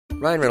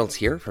Ryan Reynolds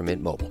here from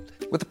Mint Mobile.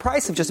 With the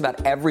price of just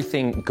about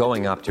everything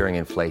going up during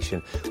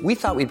inflation, we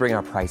thought we'd bring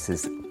our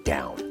prices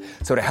down.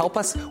 So to help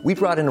us, we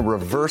brought in a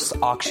reverse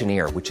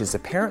auctioneer, which is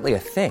apparently a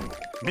thing.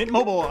 Mint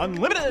Mobile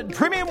Unlimited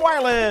Premium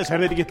Wireless. How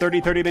to get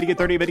 30, 30, bit to get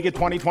 30, bit to get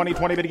 20, 20,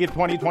 20, bit to get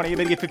 20, 20,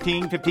 bit to get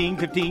 15, 15,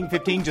 15,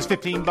 15, just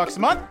 $15 a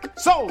month?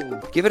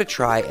 Sold! Give it a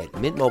try at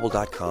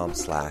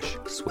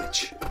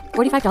mintmobile.com/switch.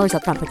 $45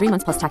 up front for 3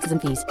 months plus taxes and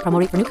fees. Promo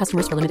rate for new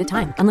customers for limited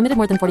time. Unlimited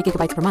more than 40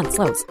 gigabytes per month.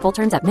 Slows full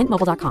terms at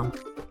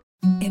mintmobile.com.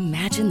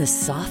 Imagine the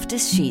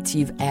softest sheets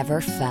you've ever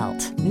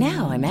felt.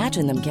 Now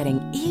imagine them getting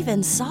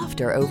even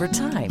softer over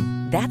time.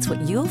 That's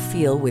what you'll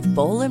feel with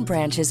Boll &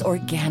 Branch's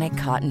organic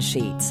cotton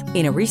sheets.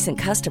 In a recent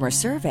customer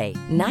survey,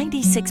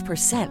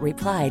 96%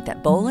 replied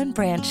that Boll &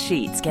 Branch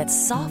sheets get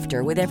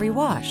softer with every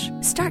wash.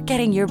 Start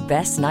getting your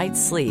best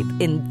night's sleep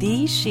in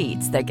these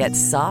sheets that get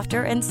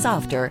softer and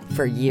softer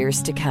for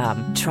years to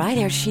come. Try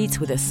their sheets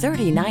with a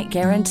 30-night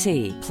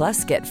guarantee.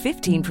 Plus, get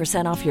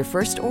 15% off your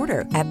first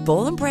order at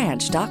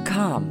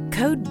bollandbranch.com.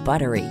 Code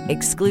BUTTERY.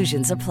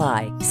 Exclusions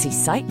apply. See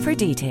site for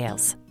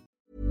details.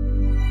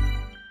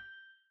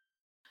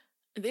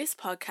 This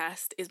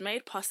podcast is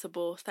made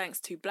possible thanks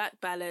to Black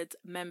Ballad's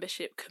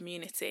membership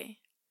community.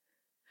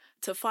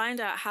 To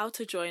find out how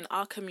to join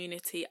our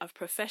community of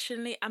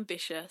professionally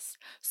ambitious,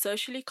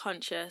 socially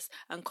conscious,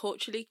 and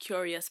culturally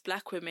curious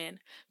Black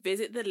women,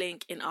 visit the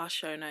link in our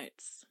show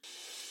notes.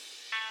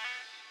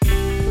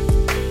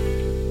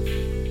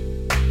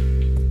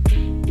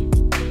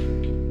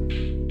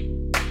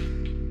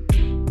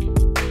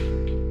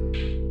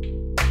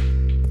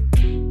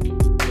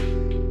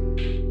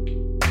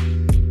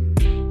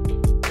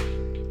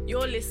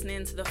 You're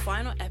listening to the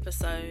final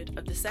episode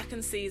of the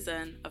second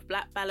season of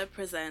Black Ballad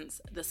Presents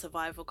The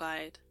Survival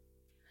Guide.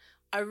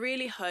 I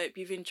really hope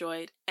you've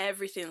enjoyed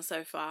everything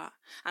so far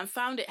and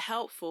found it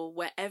helpful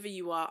wherever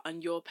you are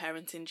on your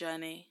parenting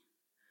journey.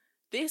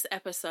 This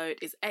episode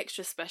is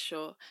extra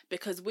special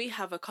because we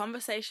have a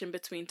conversation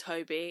between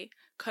Toby,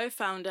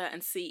 co-founder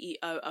and CEO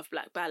of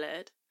Black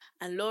Ballad,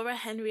 and Laura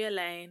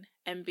Henry-Elaine,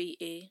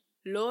 MBE.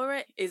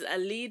 Laura is a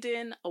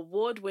leading,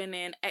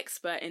 award-winning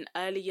expert in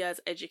early years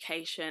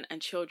education and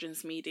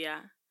children's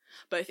media,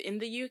 both in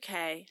the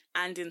UK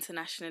and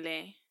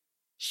internationally.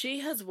 She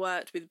has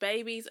worked with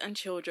babies and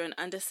children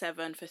under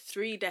 7 for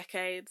 3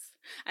 decades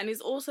and is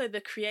also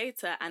the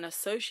creator and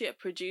associate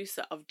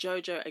producer of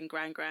JoJo and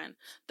Gran Gran,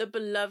 the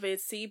beloved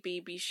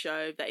CBeebies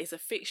show that is a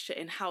fixture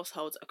in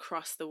households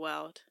across the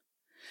world.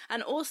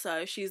 And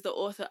also, she's the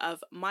author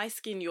of My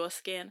Skin, Your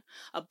Skin,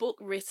 a book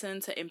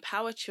written to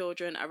empower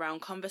children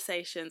around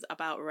conversations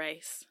about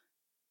race.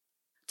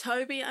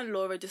 Toby and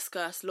Laura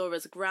discuss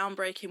Laura's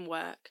groundbreaking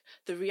work,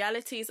 the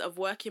realities of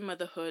working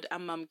motherhood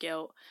and mum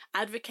guilt,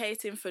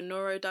 advocating for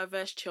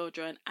neurodiverse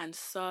children, and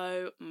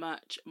so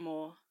much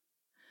more.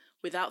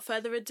 Without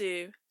further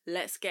ado,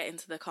 let's get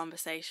into the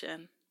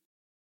conversation.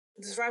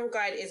 The Survival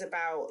Guide is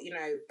about,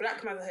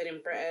 Black motherhood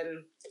in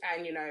Britain,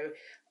 and,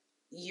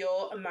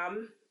 you're a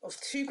mum of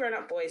 2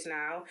 grown-up boys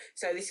now,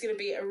 so this is going to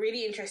be a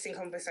really interesting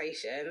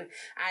conversation,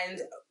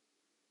 and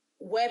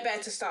where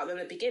better to start than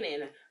the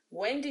beginning?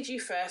 When did you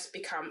first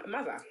become a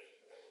mother?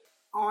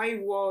 I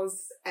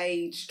was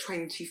age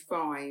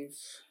 25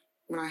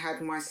 when I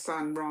had my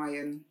son,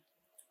 Ryan.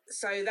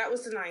 So that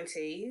was the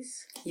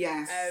 90s?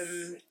 Yes.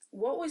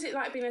 What was it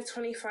like being a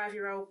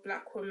 25-year-old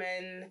Black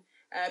woman,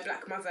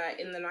 Black mother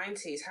in the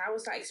 90s? How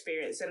was that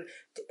experience? And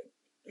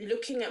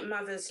looking at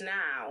mothers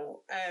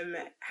now,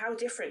 how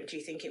different do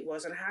you think it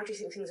was, and how do you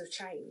think things have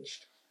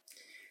changed?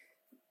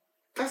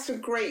 That's a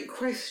great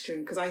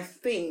question, because I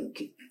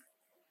think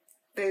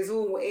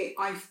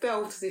I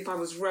felt as if I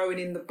was rowing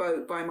in the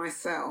boat by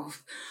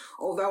myself.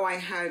 Although I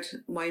had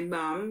my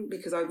mum,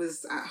 because I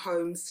was at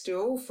home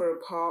still for a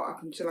part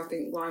up until I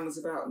think Ryan was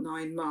about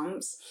 9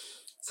 months.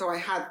 So I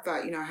had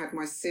that, I had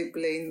my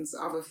siblings,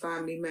 other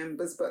family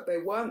members, but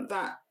there weren't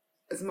that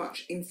as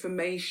much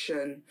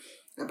information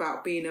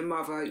about being a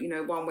mother.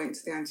 One went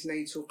to the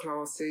antenatal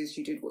classes,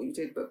 you did what you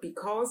did, but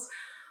because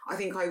I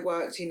think I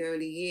worked in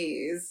early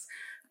years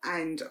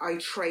and I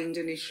trained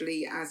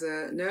initially as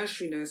a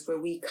nursery nurse where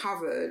we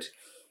covered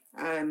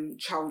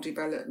child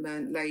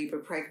development, labour,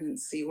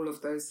 pregnancy, all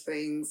of those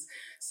things.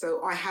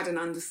 So I had an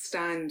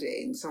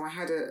understanding, so I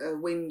had a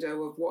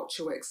window of what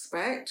to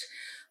expect,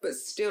 but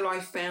still I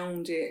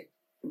found it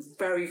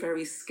very,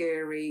 very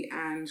scary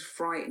and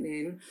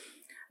frightening.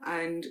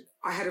 And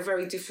I had a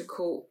very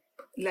difficult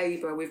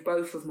labour with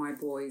both of my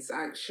boys,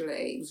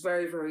 actually. It was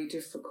very, very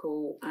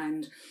difficult.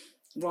 And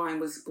Ryan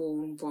was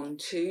born von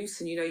tooth.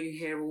 And, you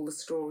hear all the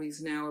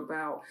stories now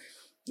about,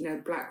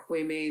 Black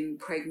women,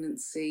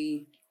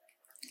 pregnancy,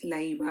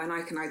 labour. And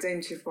I can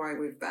identify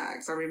with that.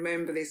 Because I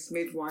remember this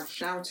midwife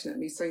shouting at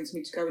me, saying to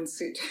me to go and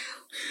sit down.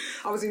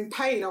 I was in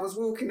pain. I was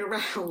walking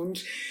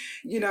around,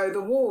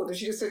 the ward. And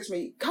she just said to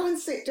me, go and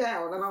sit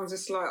down. And I was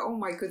just like, oh,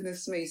 my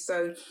goodness me.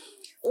 So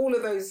all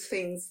of those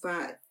things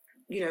that,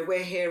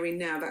 we're hearing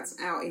now, that's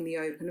out in the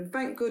open. And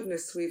thank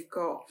goodness we've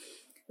got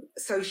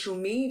social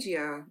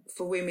media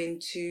for women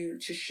to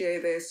share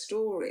their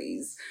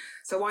stories.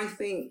 So I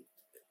think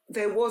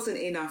there wasn't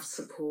enough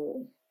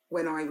support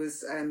when I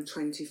was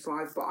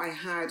 25, but I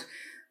had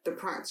the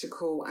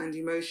practical and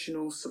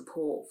emotional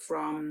support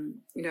from,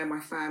 you know, my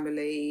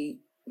family,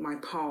 my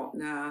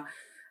partner,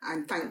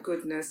 and thank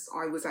goodness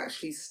I was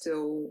actually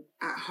still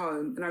at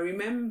home. And I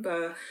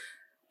remember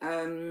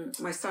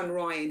my son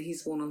Ryan,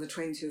 he's born on the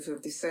 20th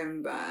of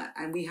December,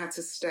 and we had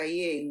to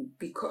stay in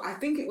because I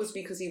think it was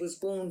because he was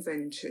born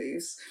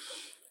Ventus,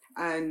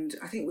 and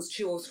I think it was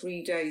 2 or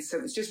 3 days, so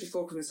it was just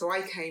before Christmas. So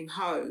I came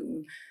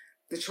home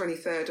the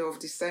 23rd of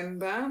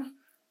December,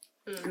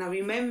 and I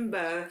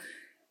remember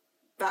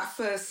that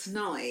first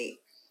night,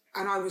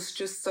 and I was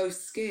just so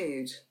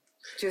scared,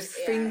 just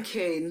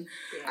thinking,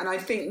 and I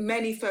think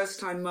many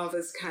first-time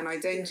mothers can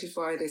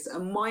identify this,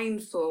 and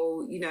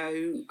mindful, you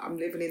know, I'm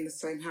living in the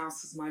same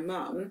house as my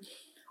mum,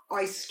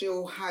 I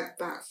still had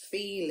that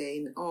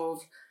feeling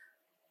of,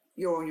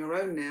 you're on your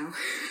own now,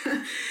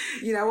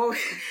 you know,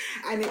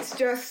 and it's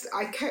just,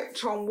 I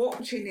kept on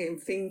watching him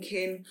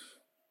thinking,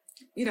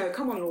 you know,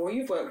 come on, Laura,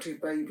 you've worked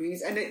with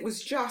babies, and it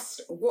was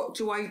just, what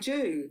do I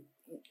do?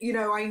 You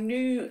know, I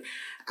knew,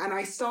 and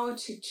I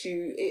started to,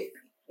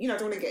 you know, I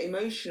don't want to get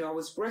emotional. I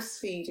was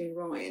breastfeeding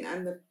Ryan,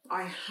 and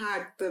I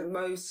had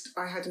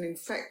an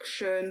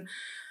infection,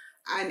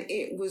 and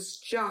it was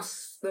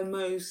just the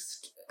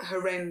most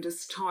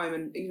horrendous time.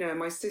 And, you know,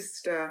 my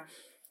sister,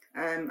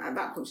 at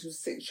that point, she was a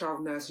sick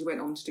child nurse who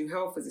went on to do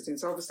health visiting.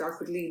 So obviously I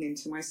could lean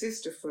into my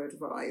sister for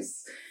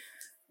advice.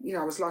 You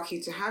know, I was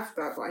lucky to have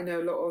that, but I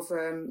know a lot of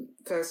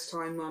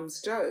first-time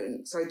mums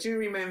don't. So I do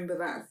remember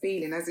that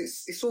feeling, as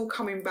it's all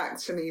coming back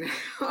to me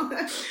now,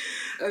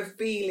 of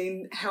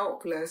feeling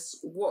helpless.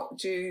 What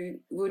do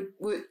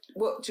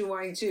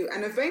I do?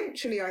 And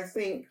eventually, I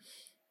think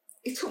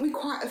it took me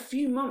quite a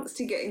few months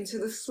to get into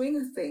the swing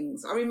of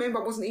things. I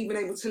remember I wasn't even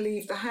able to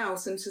leave the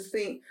house and to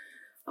think,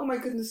 oh my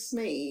goodness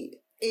me,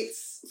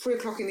 it's 3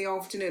 o'clock in the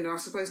afternoon and I'm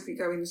supposed to be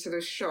going to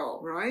the shop,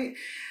 right?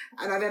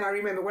 And then I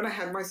remember when I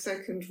had my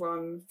second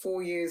one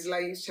 4 years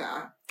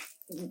later,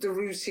 the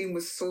routine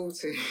was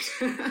sorted.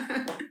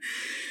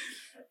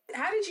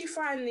 How did you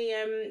find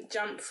the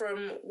jump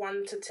from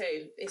 1 to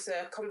 2? It's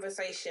a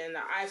conversation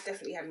that I've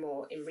definitely had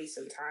more in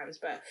recent times,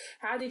 but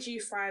how did you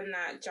find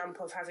that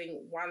jump of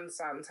having one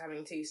son to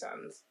having 2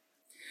 sons?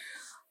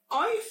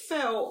 I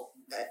felt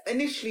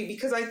initially,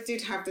 because I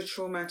did have the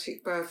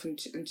traumatic birth, and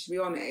to be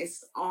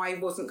honest, I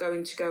wasn't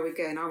going to go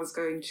again. I was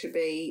going to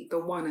be the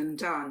one and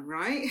done,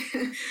 right?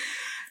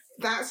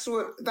 That's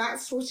what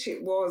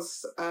it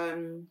was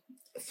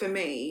for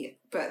me.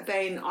 But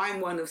then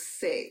I'm one of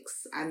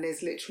 6, and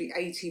there's literally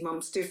 18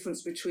 months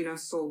difference between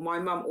us all. My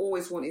mum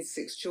always wanted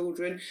 6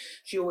 children.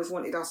 She always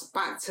wanted us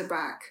back to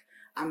back.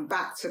 And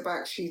back to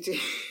back she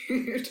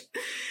did.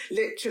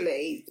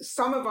 Literally.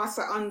 Some of us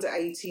are under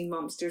 18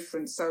 months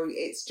difference. So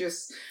it's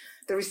just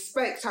the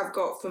respect I've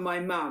got for my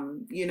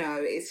mum, you know,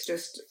 it's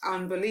just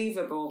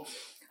unbelievable.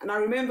 And I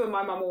remember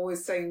my mum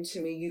always saying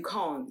to me, you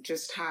can't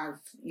just have,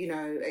 you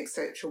know,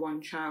 etc.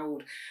 one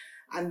child.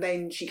 And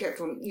then she kept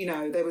on, you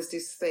know, there was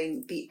this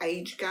thing, the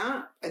age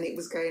gap, and it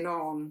was going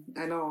on.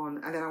 And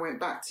then I went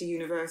back to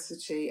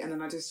university, and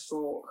then I just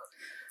thought,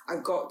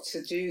 I've got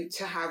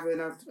to have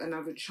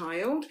another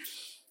child.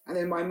 And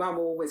then my mum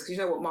always, because you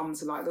know what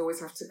mums are like, they always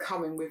have to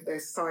come in with their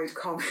side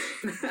comment.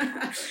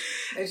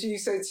 And she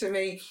said to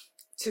me,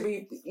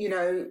 you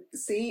know,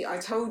 see, I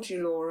told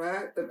you,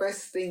 Laura, the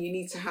best thing, you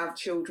need to have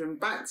children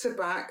back to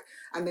back,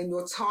 and then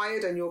you're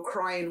tired and you're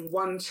crying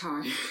one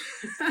time.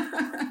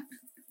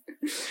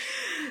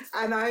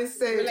 And I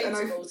said,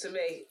 relatable to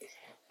me.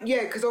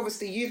 Yeah, because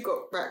obviously you've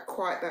got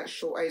quite that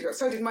short age.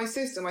 So did my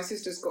sister. My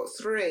sister's got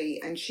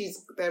 3, and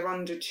they're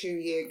under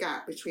 2-year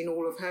gap between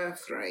all of her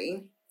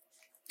 3.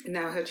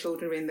 Now her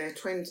children are in their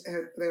 20s.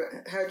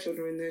 Her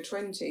children are in their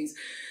 20s.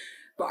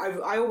 But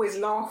I always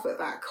laugh at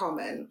that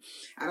comment,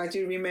 and I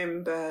do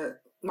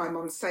remember my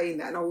mum saying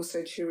that, and I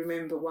also do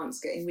remember once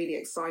getting really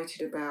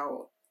excited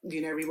about,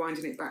 you know,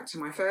 rewinding it back to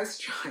my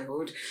first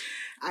child,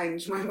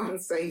 and my mum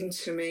saying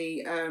to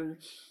me,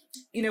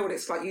 you know what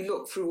it's like, you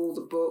look through all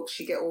the books,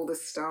 you get all the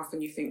stuff,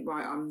 and you think,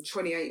 right, I'm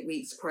 28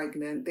 weeks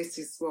pregnant, this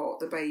is what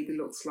the baby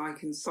looks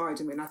like inside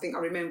of me. And I think I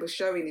remember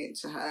showing it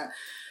to her,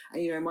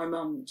 and, you know, my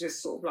mum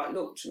just sort of like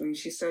looked at me and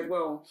she said,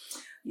 well,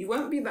 you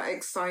won't be that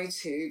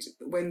excited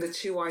when the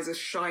 2 eyes are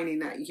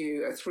shining at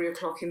you at 3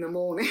 o'clock in the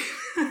morning.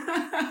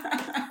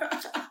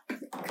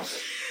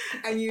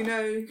 And, you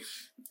know,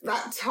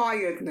 that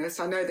tiredness,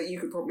 I know that you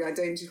could probably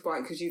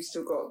identify because you've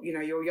still got, you know,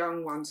 your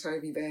young one,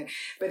 Toby, there.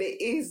 But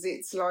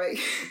it's like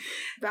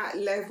that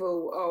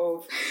level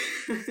of...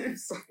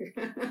 Sorry.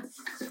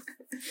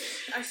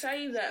 I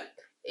say that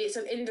it's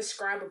an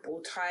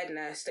indescribable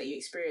tiredness that you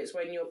experience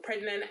when you're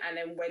pregnant and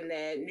then when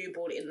they're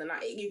newborn in the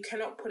night. You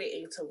cannot put it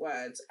into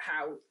words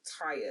how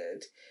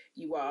tired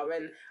you are.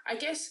 And I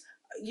guess,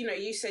 you know,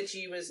 you said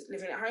you was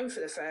living at home for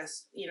the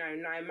first, you know,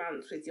 9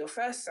 months with your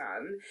first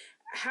son.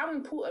 How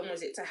important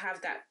was it to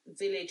have that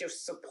village of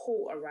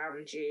support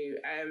around you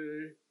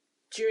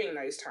during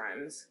those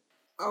times?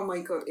 Oh my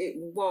God, it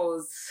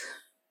was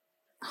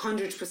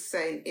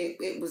 100%.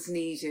 It was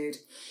needed.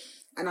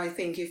 And I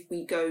think if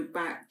we go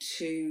back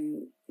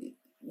to,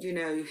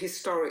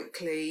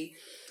 historically,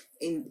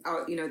 in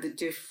the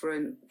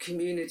different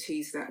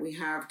communities that we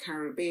have,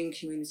 Caribbean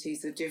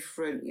communities, the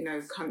different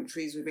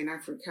countries within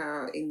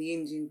Africa, in the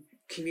Indian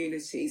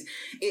communities,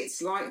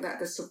 it's like that.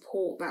 The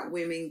support that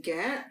women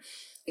get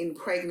in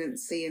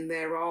pregnancy and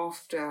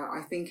thereafter,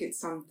 I think it's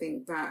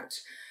something that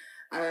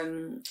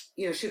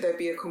should there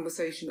be a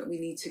conversation that we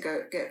need to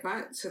get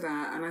back to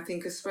that. And I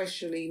think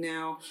especially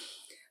now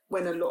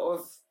when a lot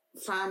of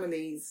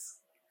families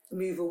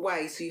move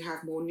away, so you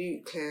have more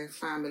nuclear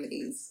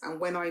families. And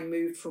when I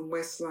moved from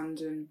West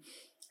London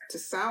to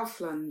South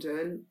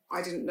London,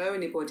 I didn't know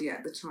anybody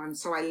at the time.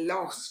 So I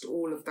lost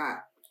all of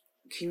that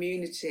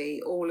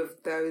community, all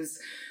of those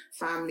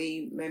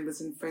family members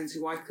and friends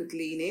who I could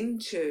lean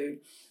into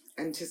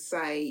and to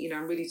say,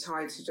 I'm really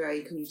tired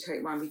today, can you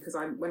take mine? Because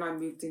when I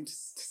moved into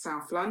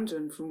South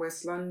London from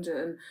West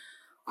London,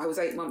 I was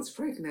 8 months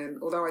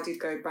pregnant, although I did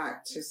go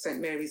back to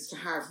St Mary's to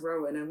have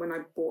Rowan. And when I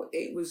bought,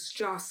 it was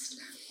just,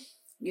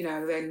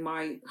 then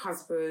my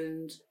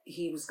husband,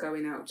 he was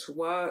going out to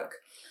work.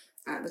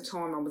 At the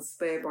time, I was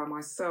there by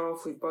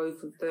myself with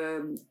both of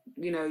them,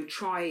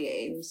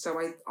 trying. So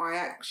I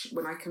actually,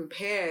 when I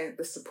compare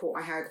the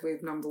support I had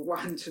with number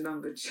one to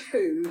number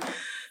two,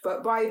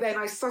 but by then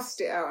I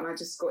sussed it out and I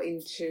just got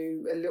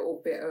into a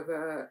little bit of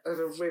a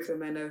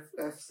rhythm and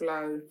a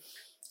flow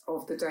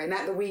of the day. And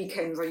at the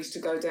weekends, I used to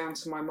go down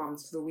to my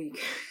mum's for the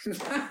weekend. Do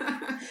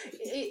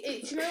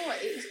you know what?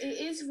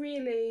 It is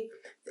really,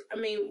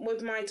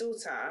 with my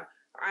daughter,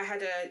 I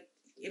had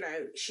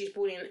she's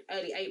born in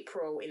early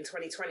April in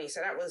 2020.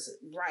 So that was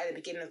right at the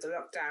beginning of the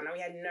lockdown and we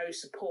had no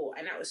support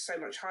and that was so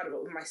much harder.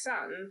 But with my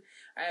son,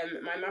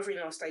 my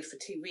mother-in-law stayed for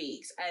 2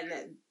 weeks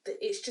and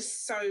it's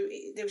just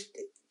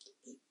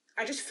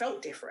I just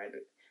felt different.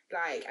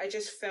 Like, I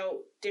just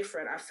felt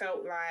different. I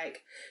felt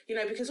like,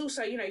 because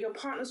also, your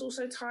partner's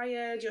also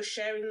tired, you're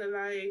sharing the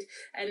load,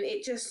 and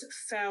it just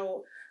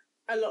felt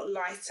a lot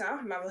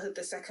lighter, motherhood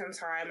the second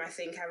time, I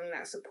think, having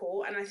that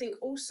support. And I think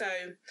also,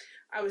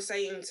 I was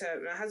saying to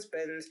my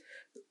husband,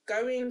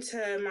 going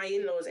to my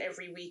in-laws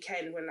every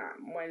weekend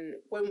when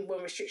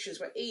restrictions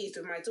were eased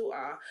with my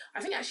daughter,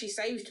 I think actually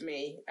saved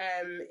me.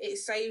 It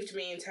saved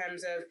me in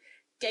terms of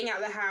getting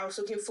out of the house,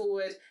 looking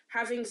forward,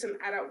 having some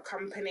adult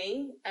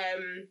company.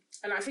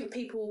 And I think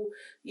people,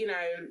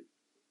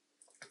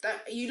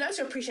 that you learn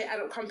to appreciate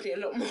adult company a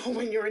lot more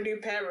when you're a new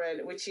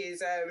parent, which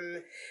is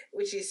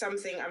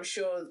something I'm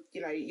sure,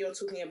 you're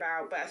talking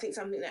about, but I think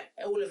something that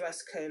all of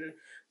us can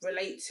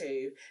relate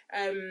to.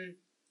 And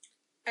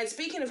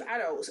speaking of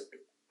adults,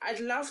 I'd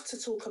love to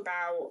talk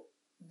about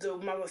the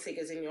mother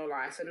figures in your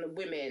life and the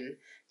women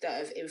that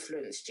have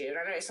influenced you. And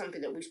I know it's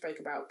something that we spoke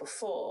about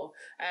before,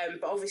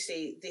 but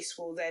obviously this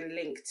will then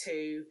link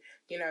to,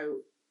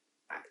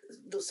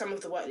 some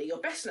of the work that you're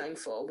best known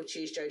for, which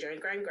is Jojo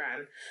and Gran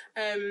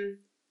Gran.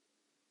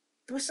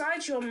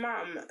 Besides your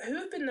mum, who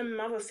have been the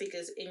mother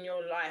figures in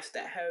your life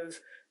that have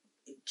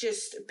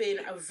just been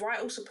a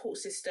vital support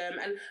system?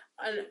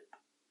 And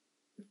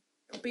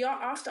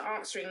after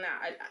answering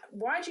that,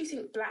 why do you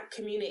think Black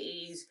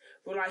communities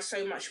rely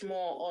so much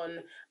more on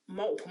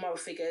multiple mother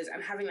figures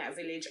and having that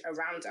village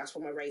around us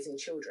when we're raising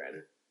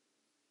children?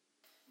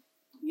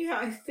 Yeah,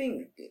 I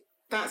think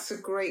that's a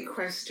great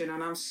question,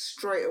 and I'm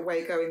straight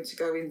away going to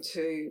go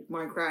into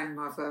my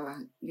grandmother.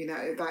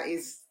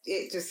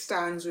 It just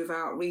stands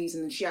without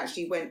reason. She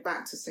actually went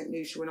back to St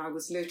Lucia when I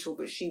was little,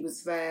 but she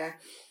was there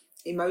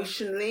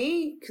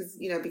emotionally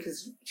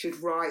because she'd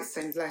write,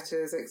 send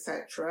letters,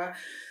 etc.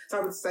 So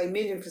I would say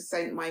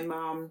 1,000,000% my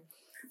mum,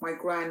 my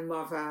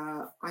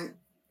grandmother.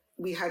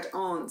 We had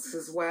aunts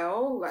as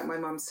well, like my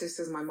mum's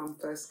sisters, my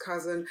mum's first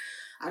cousin,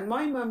 and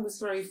my mum was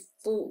very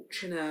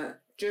fortunate.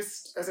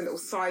 Just as a little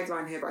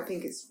sideline here, but I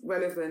think it's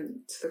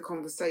relevant to the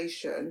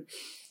conversation.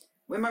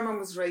 When my mum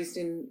was raised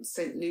in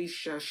St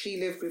Lucia, she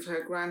lived with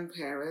her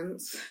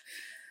grandparents,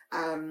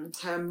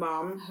 her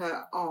mum,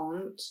 her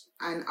aunt,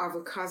 and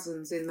other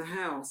cousins in the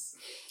house.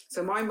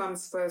 So my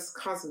mum's first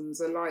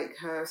cousins are like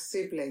her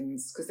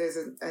siblings because there's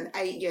an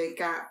 8-year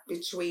gap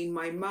between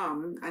my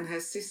mum and her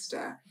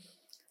sister.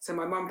 So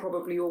my mum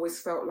probably always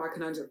felt like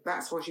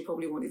that's why she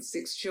probably wanted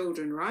 6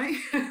 children, right?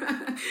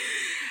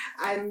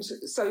 And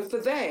so for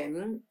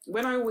them,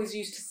 when I always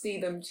used to see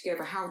them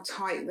together, how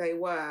tight they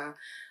were.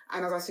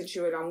 And as I said to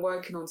you, I'm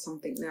working on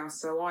something now.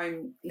 So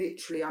I'm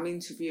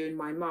interviewing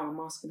my mum. I'm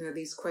asking her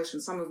these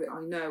questions. Some of it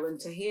I know. And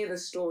to hear the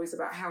stories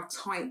about how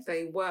tight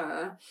they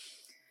were,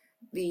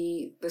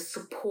 the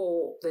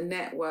support, the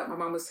network. My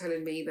mum was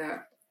telling me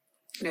that,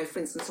 for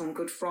instance, on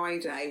Good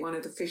Friday, one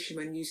of the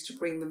fishermen used to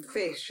bring them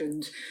fish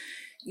and,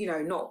 he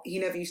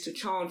never used to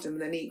charge them.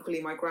 And then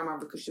equally my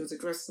grandmother, because she was a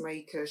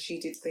dressmaker,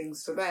 she did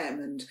things for them.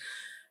 And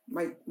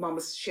my mum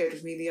was shared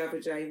with me the other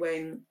day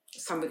when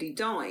somebody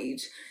died,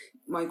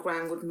 my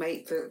gran would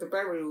make the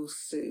burial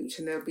suit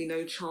and there'd be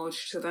no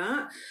charge to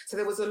that. So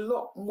there was a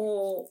lot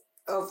more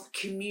of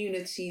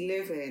community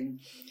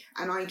living.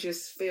 And I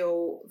just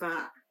feel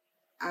that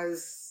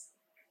as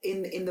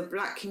in the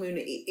Black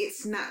community,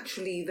 it's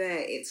naturally there.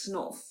 It's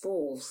not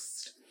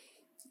forced.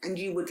 and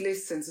you would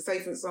listen. So say,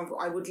 for example,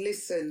 I would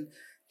listen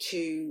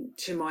to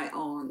my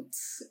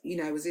aunts, you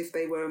know, as if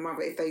they were a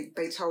mother. If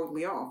they told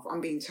me off,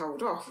 I'm being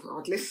told off,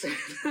 I'd listen.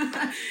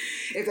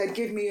 If they'd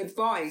give me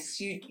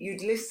advice,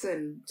 you'd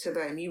listen to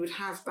them. You would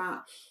have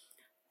that,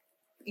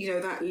 you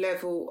know, that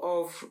level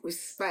of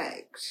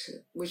respect,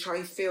 which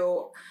I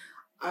feel,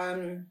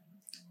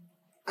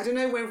 I don't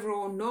know whether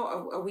or not,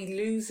 are we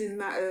losing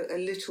that a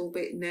little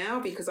bit now?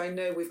 Because I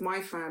know with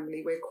my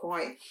family, we're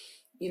quite,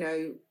 you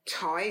know,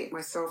 tight,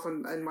 myself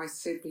and my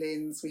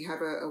siblings. We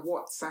have a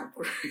WhatsApp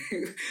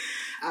group.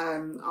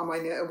 I'm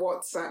in a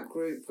WhatsApp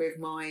group with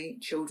my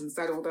children's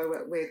dad.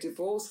 Although we're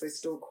divorced, we're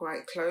still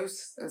quite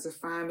close as a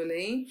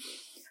family.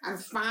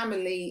 And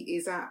family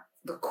is at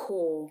the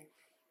core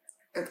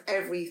of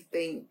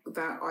everything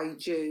that I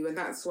do. And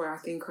that's why I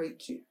think I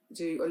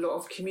do a lot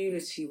of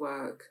community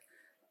work,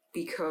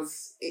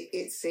 because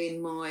it's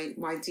in my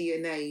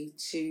DNA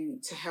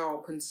to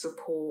help and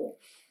support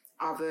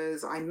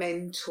others. I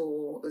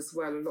mentor as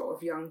well a lot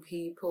of young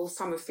people,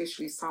 some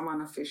officially, some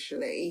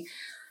unofficially.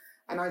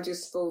 And I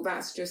just feel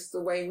that's just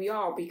the way we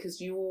are, because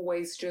you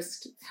always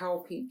just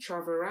help each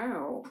other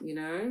out, you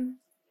know?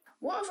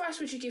 What advice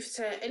would you give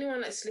to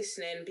anyone that's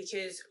listening?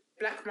 Because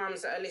Black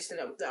mums that are listening,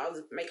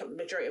 that make up the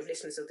majority of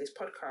listeners of this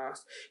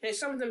podcast, you know,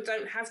 some of them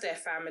don't have their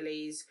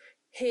families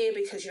here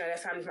because, you know, their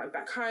families might be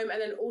back home.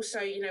 And then also,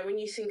 you know, when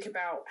you think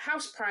about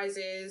house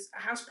prices,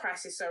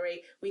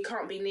 we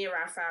can't be near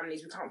our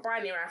families, we can't buy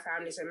near our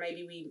families, and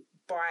maybe we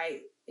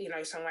buy, you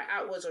know, somewhere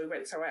outwards, or we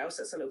rent somewhere else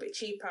that's a little bit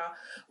cheaper.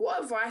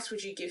 What advice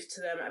would you give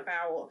to them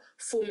about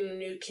forming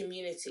new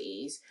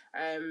communities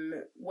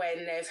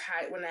when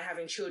they're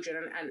having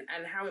children,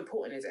 and how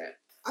important is it?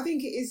 I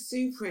think it is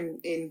super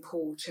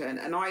important.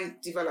 And I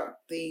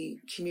developed the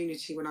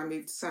community when I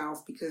moved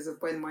south because of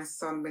when my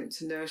son went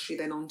to nursery,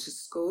 then on to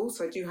school.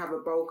 So I do have a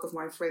bulk of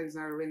my friends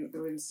now are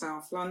in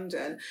South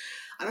London.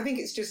 And I think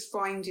it's just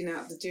finding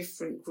out the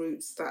different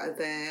groups that are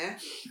there,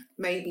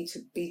 maybe to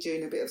be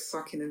doing a bit of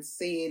sucking and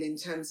seeing in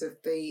terms of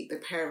the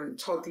parent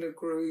toddler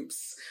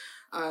groups.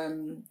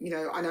 You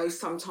know, I know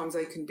sometimes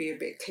they can be a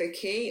bit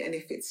cliquey, and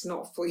if it's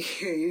not for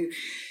you,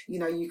 you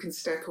know, you can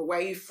step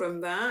away from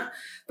that.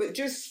 But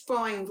just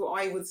find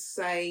what I would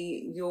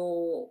say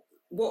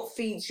what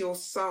feeds your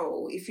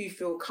soul, if you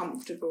feel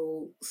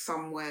comfortable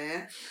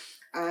somewhere.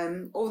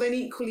 Or then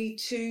equally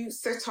to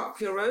set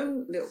up your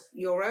own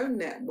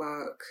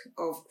network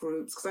of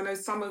groups, because I know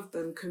some of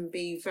them can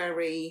be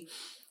very,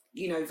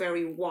 you know,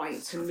 very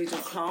white and middle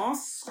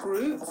class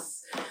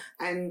groups,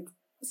 and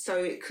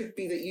so it could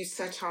be that you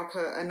set up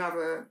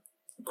another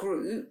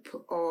group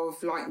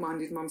of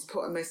like-minded mums,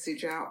 put a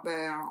message out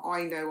there.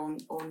 I know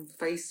on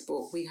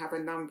Facebook we have a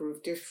number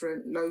of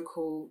different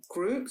local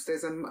groups.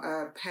 There's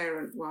a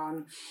parent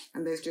one,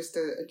 and there's just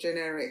a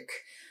generic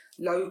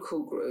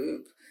local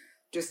group,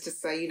 just to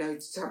say, you know,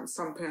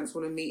 some parents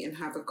want to meet and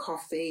have a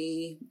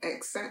coffee,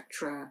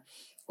 etc.,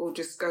 or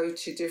just go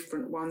to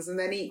different ones. And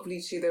then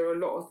equally too, there are a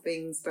lot of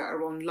things that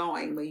are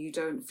online where you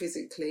don't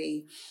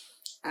physically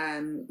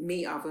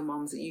meet other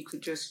mums, that you could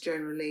just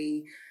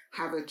generally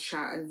have a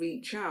chat and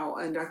reach out.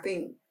 And I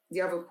think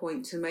the other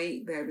point to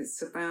make there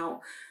is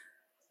about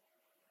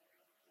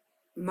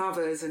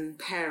mothers and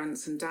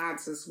parents and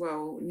dads as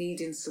well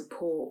needing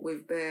support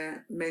with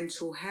their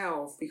mental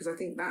health, because I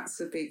think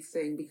that's a big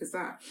thing, because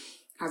that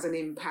has an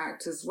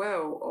impact as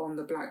well on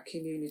the Black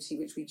community,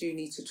 which we do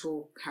need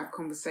to have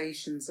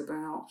conversations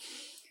about,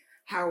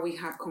 how we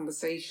have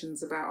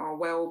conversations about our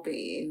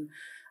well-being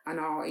and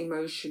our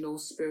emotional,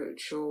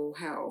 spiritual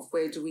health.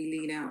 Where do we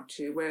lean out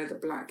to? Where are the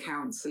Black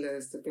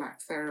counsellors, the Black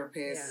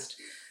therapists,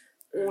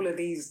 all of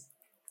these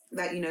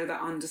that, you know,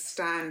 that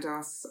understand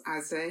us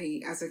as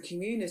a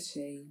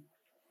community?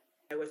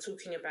 We're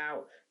talking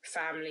about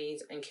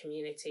families and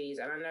communities,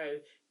 and I know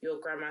your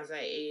grandmother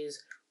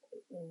is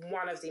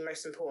one of the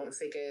most important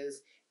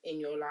figures in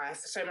your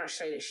life, so much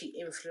so that she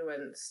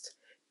influenced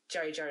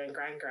Jojo and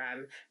Gran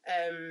Gran.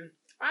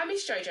 I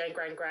miss Jojo and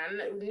Gran Gran.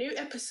 New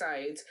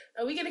episodes.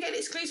 Are we going to get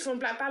exclusive on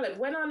Black Ballad?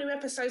 When are new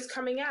episodes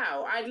coming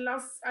out? I'd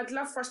love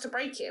for us to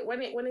break it.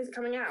 When is it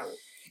coming out?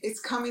 It's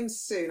coming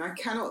soon. I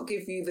cannot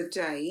give you the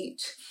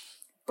date,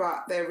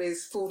 but there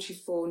is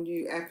 44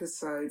 new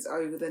episodes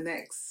over the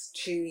next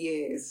 2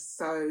 years.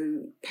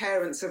 So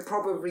parents have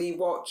probably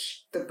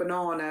watched the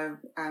banana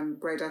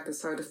bread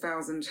episode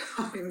 1,000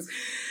 times.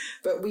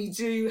 But we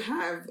do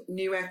have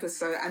new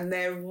episodes, and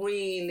they're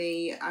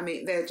really, I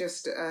mean, they're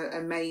just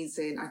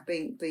amazing. I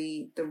think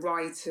the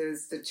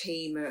writers, the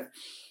team at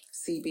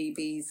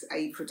CBBS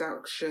A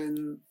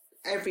Production,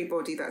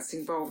 everybody that's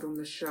involved on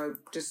the show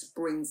just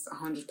brings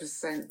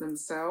 100%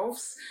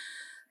 themselves.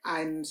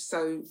 And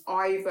so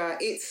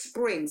it's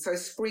spring, so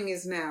spring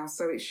is now,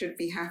 so it should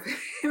be happening.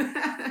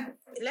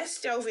 Let's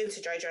delve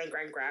into Jojo and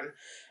Gran Gran.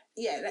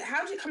 Yeah,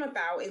 how did it come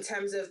about in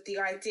terms of the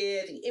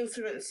idea, the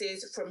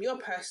influences from your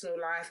personal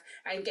life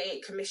and getting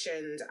it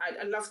commissioned?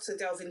 I'd love to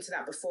delve into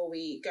that before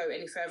we go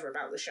any further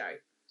about the show.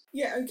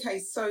 Yeah, okay.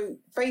 So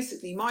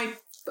basically,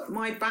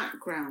 my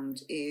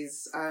background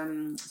is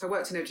so I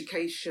worked in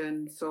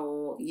education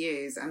for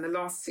years, and the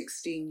last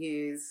 16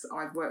 years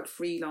I've worked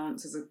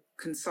freelance as a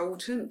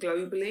consultant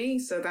globally.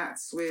 So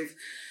that's with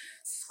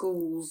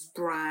schools,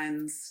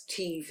 brands,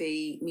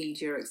 TV,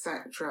 media,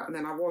 etc. And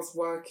then I was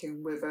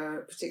working with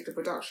a particular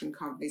production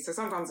company. So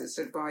sometimes it's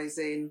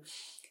advising,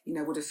 you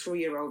know, would a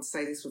 3-year-old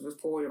say this? Would a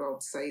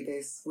 4-year-old say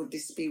this? Would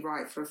this be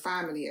right for a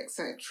family,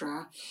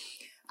 etc.?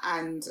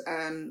 And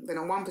then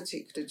on one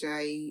particular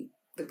day,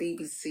 the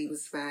BBC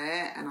was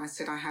there, and I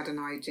said I had an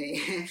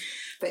idea.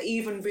 But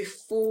even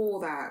before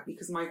that,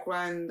 because my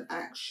gran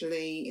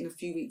actually, in a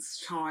few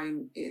weeks'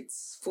 time,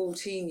 it's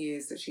 14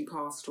 years that she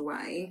passed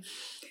away.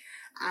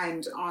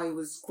 And I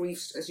was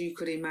griefed, as you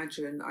could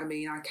imagine. I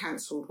mean, I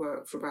cancelled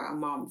work for about a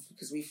month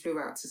because we flew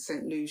out to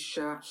St.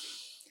 Lucia.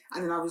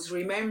 And then I was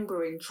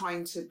remembering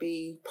trying to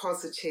be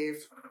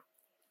positive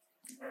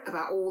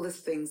about all the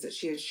things that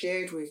she had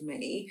shared with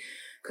me,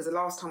 because the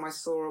last time I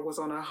saw her was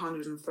on her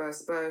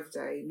 101st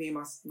birthday.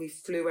 We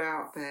flew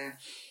out there,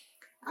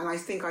 and I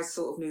think I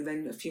sort of knew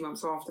then a few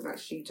months after that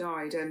she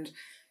died. And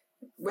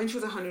when she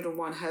was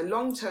 101, her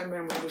long-term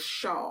memory was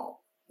sharp,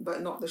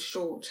 but not the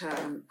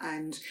short-term.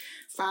 And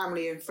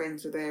family and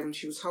friends were there, and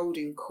she was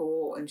holding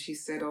court, and she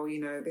said, oh, you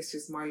know, this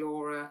is my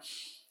Laura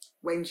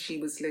when she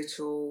was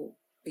little,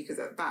 because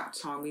at that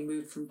time we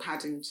moved from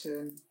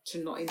Paddington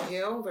to Notting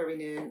Hill, very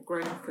near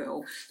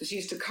Grenfell. So she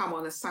used to come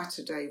on a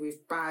Saturday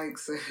with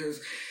bags of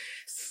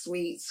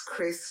sweets,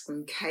 crisps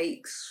and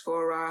cakes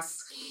for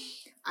us.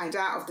 And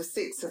out of the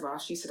 6 of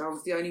us, she said I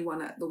was the only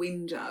one at the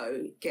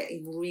window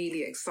getting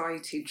really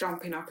excited,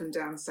 jumping up and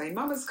down, saying,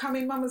 Mama's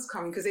coming,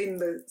 because in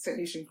the St.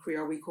 Lucian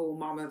Creole we call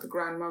Mama the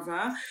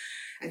grandmother.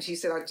 And she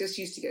said I just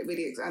used to get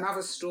really excited. And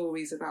other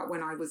stories about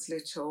when I was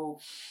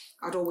little,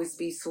 I'd always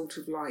be sort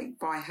of like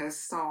by her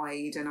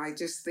side, and I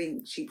just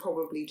think she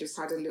probably just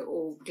had a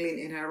little glint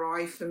in her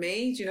eye for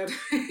me. Do you know what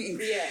I mean?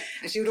 Yeah.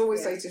 And she would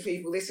always say to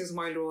people, this is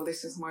my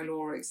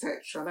Laura,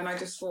 etc. Then I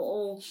just thought,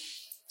 oh,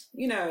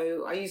 you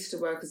know, I used to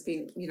work as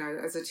being, you know,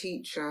 as a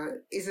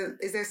teacher. Is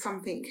there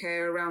something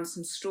here around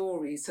some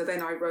stories? So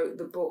then I wrote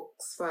the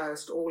books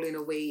first, all in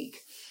a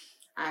week,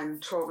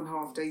 and 12 and a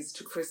half days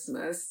to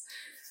Christmas.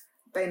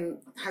 Then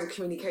had a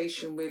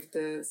communication with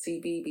the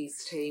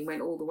CBeebies team,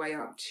 went all the way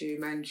up to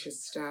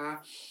Manchester,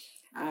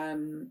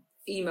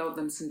 emailed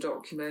them some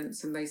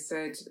documents, and they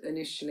said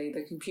initially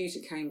the computer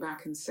came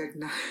back and said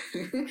no.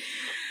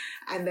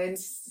 And then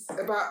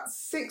about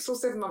 6 or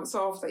 7 months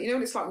after that, you know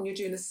what it's like when you're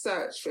doing a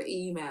search for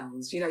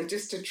emails, you know,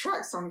 just to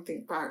track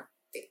something back,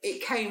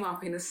 it came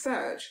up in a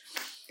search.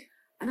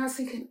 And I was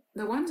thinking,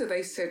 no wonder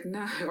they said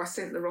no, I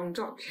sent the wrong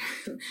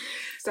document.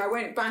 So I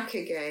went back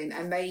again,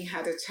 and they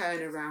had a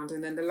turnaround.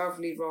 And then the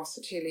lovely Ross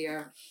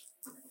Attilia,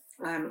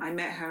 I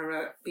met her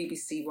at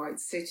BBC White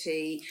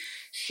City.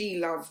 She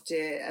loved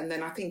it. And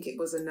then I think it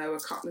was a no a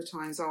couple of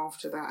times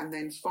after that. And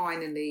then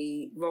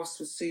finally, Ross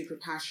was super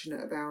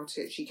passionate about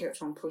it. She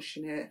kept on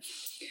pushing it.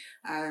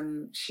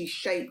 She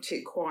shaped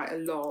it quite a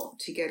lot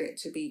to get it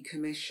to be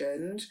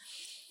commissioned.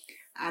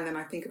 And then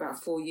I think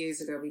about 4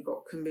 years ago, we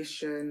got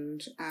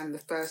commissioned, and the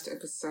first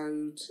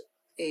episode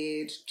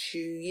aired 2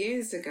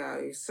 years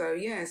ago. So,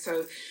 yeah,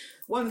 so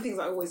one of the things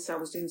I always say, I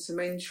was doing some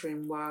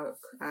mentoring work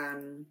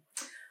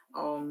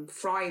on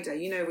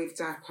Friday. You know, with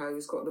Dapo,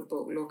 who's got the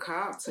book Look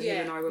Up. So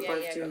him and I were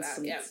both doing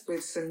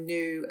with some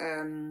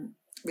new,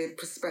 with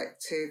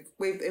perspective,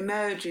 with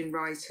emerging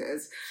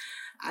writers.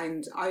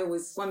 And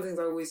one of the things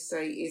I always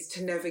say is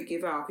to never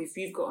give up. If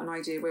you've got an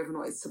idea, whether or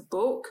not it's a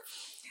book,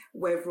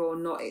 whether or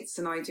not it's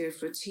an idea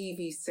for a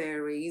TV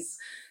series,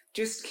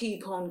 just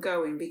keep on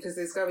going, because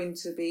there's going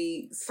to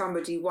be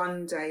somebody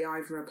one day,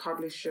 either a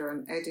publisher,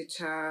 an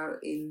editor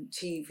in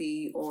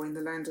TV or in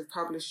the land of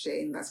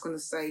publishing, that's going to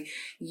say,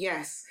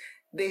 yes,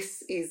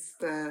 this is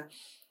the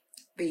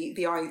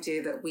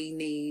idea that we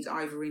need,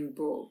 either in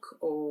book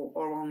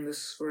or on the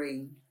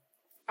screen.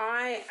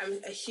 I am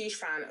a huge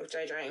fan of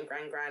Jojo and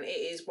Gran Gran.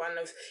 It was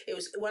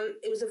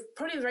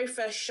probably the very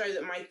first show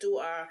that my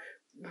daughter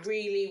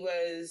really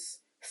was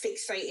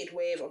fixated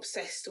with,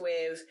 obsessed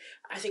with.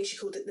 I think she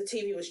called it, the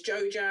TV was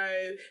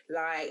Jojo,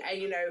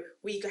 and you know,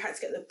 we had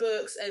to get the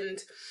books.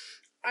 And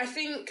I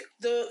think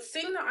the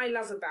thing that I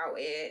love about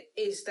it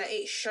is that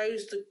it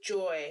shows the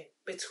joy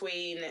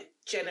between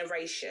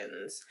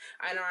generations,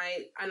 and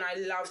I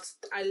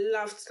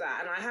loved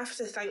that, and I have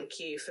to thank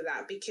you for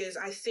that, because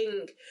I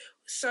think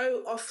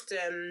so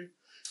often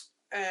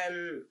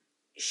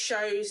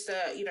shows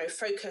that, you know,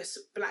 focus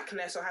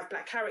blackness or have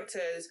black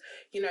characters,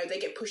 you know, they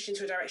get pushed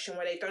into a direction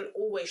where they don't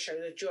always show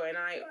the joy. And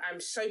I'm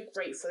so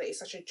grateful that it's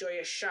such a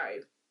joyous show.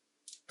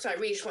 So I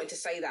really just wanted to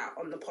say that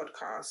on the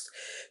podcast.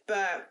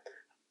 But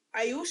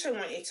I also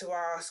wanted to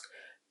ask,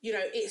 you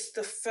know, it's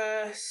the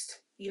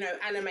first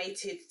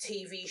animated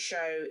TV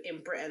show in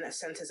Britain that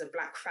centers a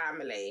Black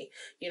family,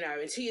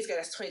 and 2 years ago,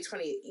 that's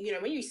 2020.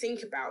 When you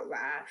think about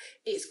that,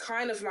 it's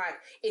kind of like,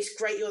 it's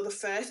great you're the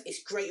first,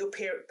 it's great you're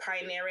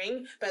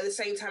pioneering, but at the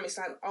same time, it's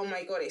like, oh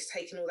my God, it's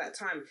taken all that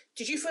time.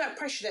 Did you feel that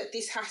pressure that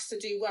this has to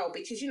do well?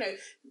 Because,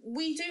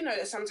 we do know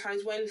that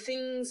sometimes when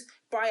things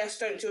by us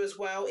don't do as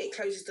well, it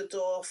closes the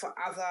door for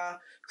other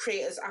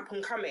creators up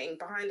and coming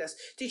behind us.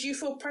 Did you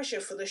feel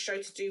pressure for the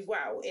show to do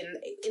well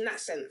in that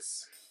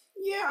sense?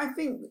 Yeah, I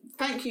think,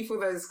 thank you for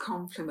those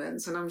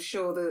compliments, and I'm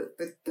sure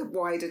the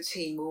wider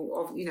team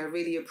will,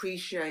 really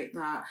appreciate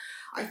that.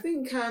 I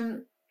think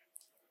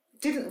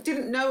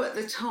didn't know at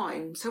the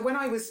time. So when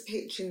I was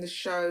pitching the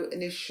show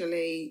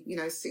initially,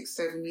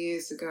 6-7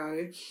 years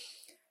ago,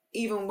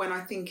 even when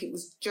I think it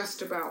was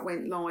just about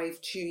went live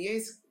 2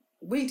 years,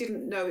 we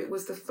didn't know it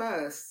was the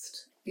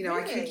first. Really?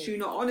 I kid you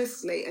not,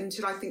 honestly,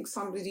 until I think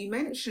somebody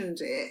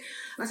mentioned it.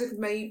 And I said,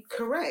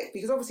 correct,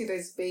 because obviously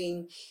there's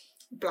been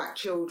Black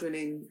children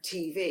in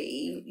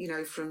TV,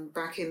 from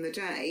back in the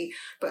day,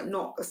 but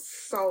not a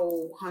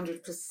sole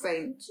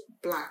 100%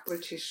 Black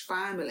British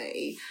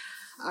family.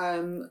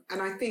 And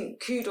I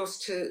think kudos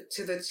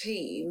to the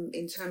team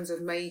in terms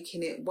of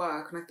making it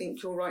work. And I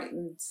think you're right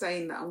in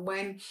saying that. And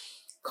when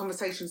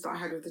conversations that I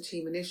had with the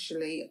team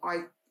initially,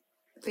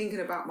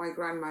 thinking about my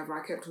grandmother,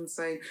 I kept on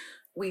saying,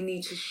 we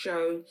need to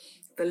show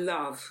the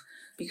love,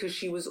 because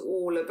she was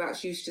all about,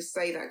 she used to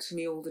say that to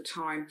me all the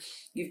time,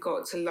 you've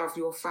got to love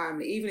your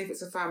family, even if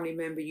it's a family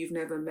member you've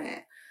never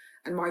met.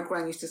 And my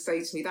gran used to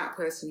say to me, that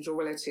person's your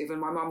relative. And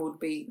my mum would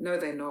be, no,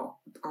 they're not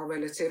our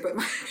relative. But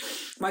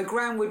my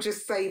gran would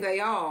just say they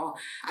are.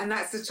 And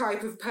that's the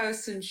type of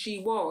person she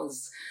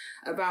was,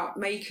 about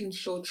making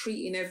sure,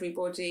 treating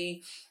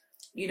everybody,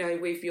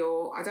 with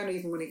your, I don't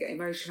even want to get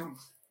emotional.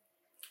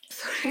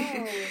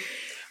 Sorry.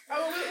 I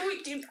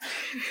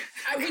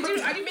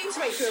didn't mean to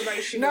make you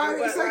emotional.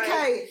 No, it's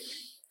okay.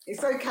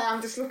 It's okay.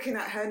 I'm just looking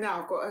at her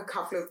now. I've got a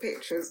couple of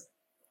pictures.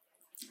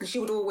 And she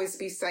would always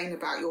be saying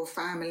about your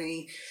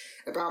family,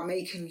 about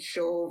making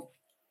sure,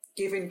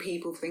 giving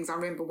people things. I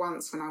remember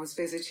once when I was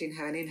visiting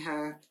her, and in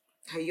her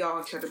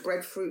yard, she had a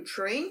breadfruit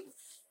tree.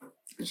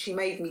 And she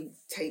made me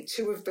take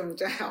 2 of them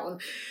down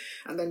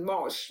and then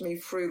marched me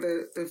through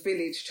the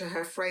village to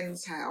her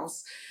friend's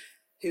house,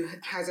 who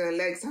had her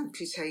legs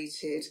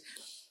amputated.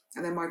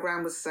 And then my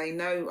gran was saying,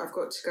 no, I've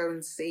got to go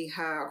and see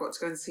her. I've got to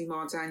go and see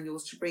Ma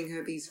Daniels to bring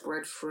her these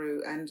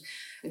breadfruit. And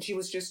she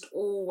was just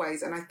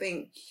always, and I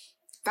think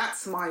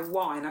that's my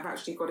why. And I've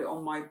actually got it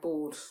on my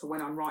board for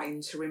when I'm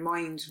writing, to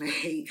remind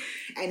me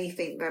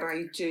anything that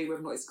I do,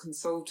 whether or not it's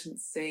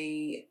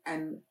consultancy,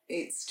 and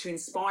it's to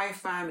inspire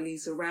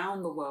families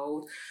around the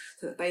world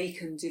so that they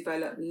can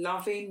develop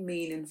loving,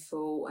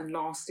 meaningful and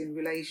lasting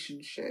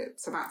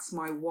relationships. So that's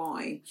my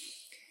why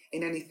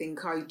in anything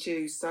I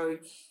do. So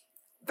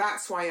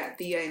that's why at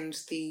the end,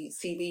 the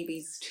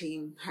CBeebies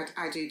team had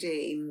added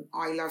in,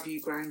 I love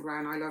you, Gran,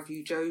 I love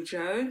you,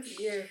 Jojo.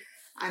 Yeah.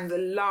 And the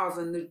love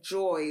and the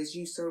joy, as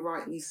you so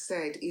rightly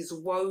said, is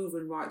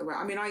woven right the way.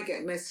 I mean, I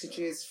get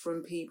messages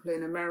from people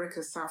in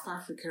America, South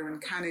Africa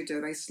and Canada.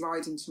 They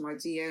slide into my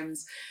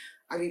DMs.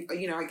 I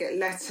get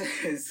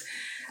letters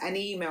and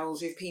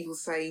emails with people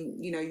saying,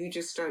 you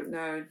just don't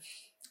know,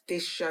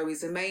 this show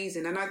is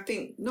amazing. And I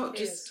think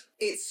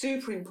it's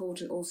super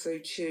important also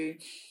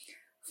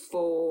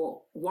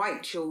for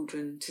white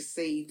children to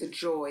see the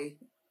joy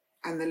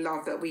and the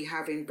love that we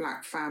have in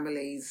Black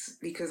families,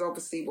 because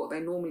obviously what they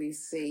normally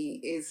see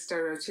is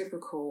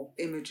stereotypical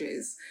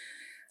images.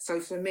 So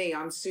for me,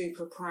 I'm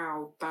super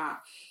proud that,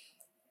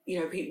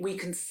 we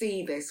can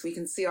see this, we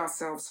can see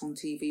ourselves on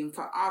TV, and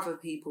for other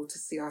people to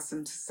see us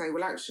and to say,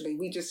 well, actually,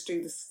 we just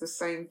do the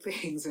same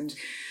things.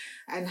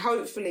 And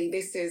hopefully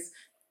this is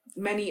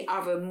many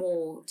other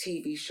more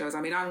TV shows. I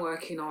mean, I'm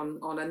working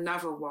on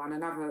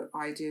another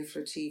idea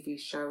for a TV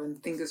show,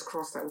 and fingers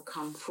crossed that will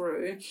come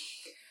through.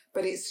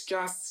 But it's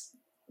just,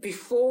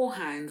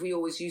 beforehand, we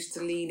always used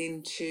to lean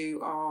into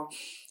our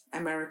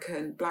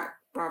American Black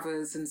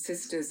brothers and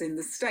sisters in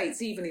the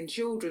States, even in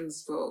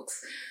children's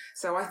books.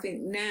 So I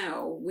think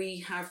now we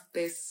have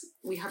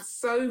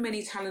so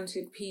many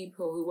talented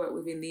people who work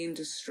within the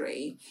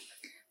industry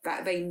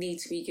that they need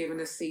to be given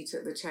a seat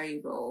at the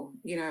table,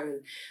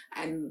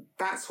 and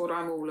that's what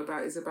I'm all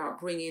about, is about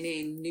bringing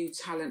in new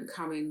talent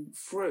coming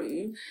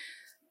through,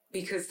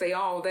 because they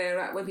are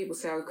there. When people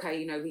say, okay,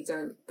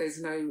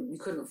 we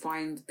couldn't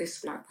find this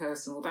Black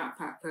person or that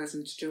Black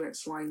person to do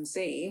X, Y, and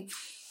Z,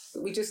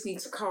 but we just need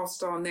to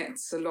cast our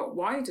nets a lot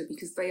wider,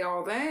 because they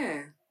are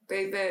there.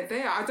 They're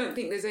there. I don't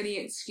think there's any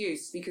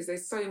excuse, because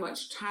there's so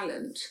much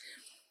talent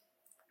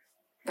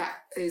that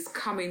is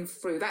coming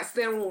through. That's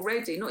there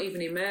already, not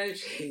even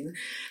emerging.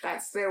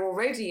 That's there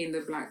already in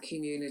the Black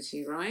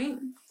community, right?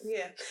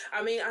 Yeah.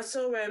 I mean, I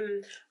saw, I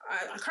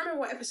can't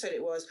remember what episode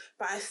it was,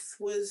 but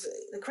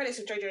the credits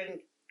of Jojo and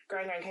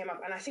Gran came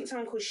up, and I think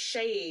someone called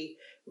Shay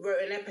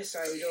wrote an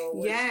episode.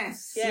 And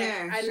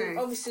Shay.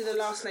 obviously the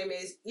last name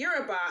is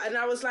Yoruba, and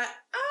I was like,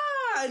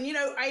 And, you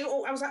know, I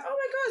was like, oh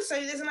my God, so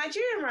there's a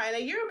Nigerian writer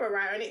and a Yoruba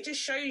writer. And it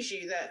just shows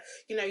you that,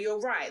 you know, you're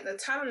right. The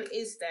talent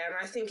is there. And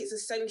I think it's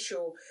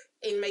essential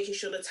in making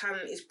sure the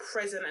talent is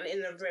present and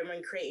in the room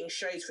when creating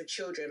shows for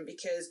children,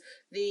 because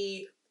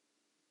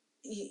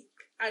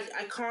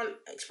I can't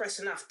express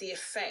enough the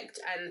effect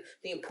and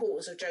the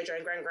importance of Jojo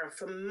and Gran Gran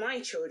for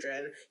my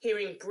children,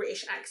 hearing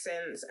British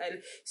accents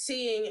and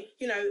seeing,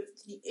 you know,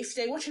 if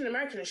they watch an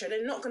American show,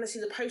 they're not going to see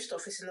the post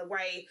office in the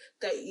way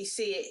that you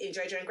see it in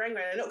Jojo and Gran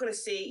Gran. They're not going to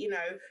see, you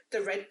know,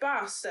 the red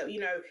bus that,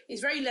 you know,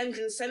 is very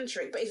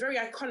London-centric, but it's very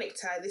iconic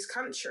to this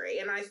country.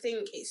 And I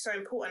think it's so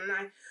important. And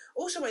I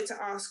also wanted to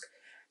ask,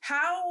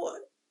 how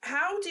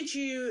did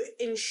you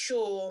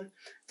ensure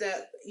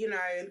that, you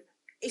know,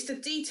 it's the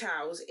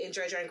details in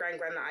Jojo and Gran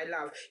Gran that I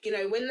love. You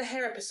know, when the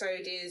hair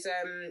episode is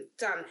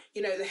done,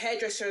 you know, the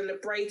hairdresser and the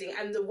braiding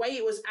and the way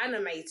it was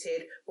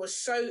animated was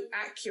so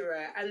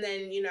accurate. And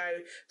then, you know,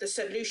 the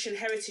St. Lucian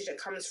heritage that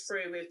comes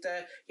through with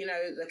the, you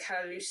know, the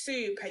Callaloo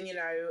soup, and, you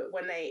know,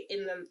 when they,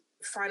 in the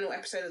final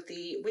episode of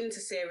the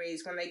winter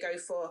series, when they go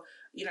for,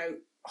 you know,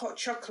 hot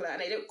chocolate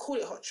and they don't call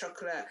it hot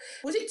chocolate.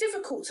 Was it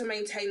difficult to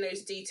maintain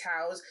those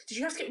details? Did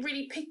you have to get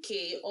really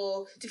picky,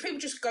 or did people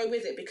just go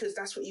with it because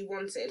that's what you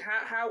wanted?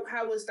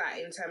 How was that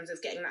in terms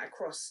of getting that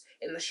across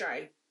in the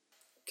show?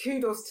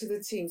 Kudos to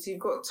the team. So you've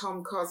got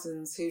Tom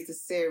Cousins, who's the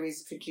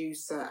series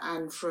producer,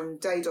 and from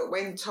day dot,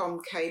 when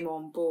Tom came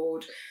on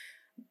board,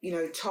 you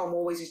know, Tom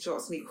always used to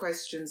ask me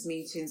questions,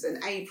 meetings,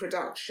 and A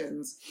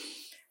Productions.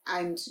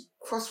 And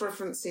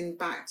cross-referencing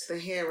back to the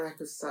hair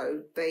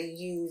episode, they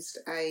used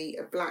a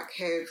black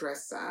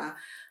hairdresser,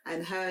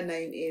 and her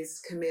name is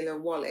Camilla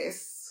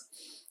Wallace,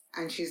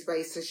 and she's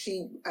based, so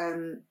she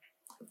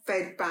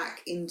fed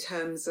back in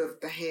terms of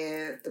the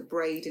hair, the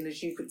braiding,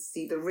 as you could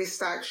see, the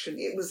wrist action,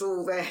 it was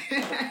all there.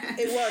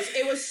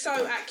 It was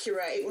so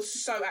accurate. It was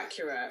so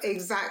accurate.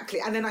 Exactly.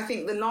 And then I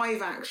think the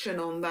live action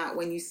on that,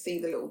 when you see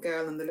the little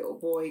girl and the little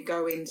boy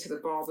go into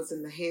the barbers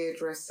and the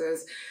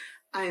hairdressers.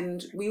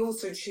 And we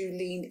also to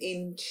lean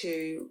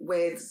into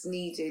where it's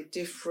needed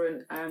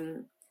different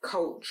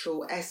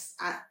cultural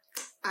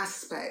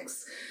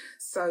aspects.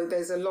 So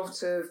there's been a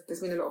lot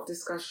of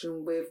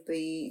discussion with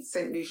the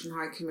St. Lucian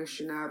High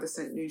Commissioner, the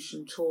St.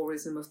 Lucian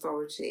Tourism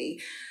Authority.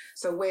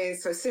 So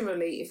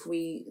similarly, if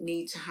we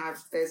need to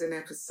have, there's an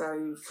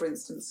episode, for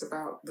instance,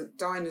 about the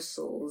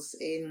dinosaurs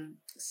in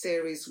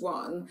series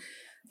 1,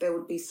 there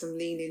would be some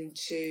leaning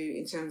to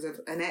in terms of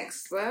an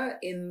expert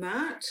in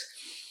that.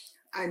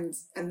 And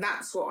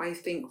that's what I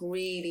think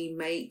really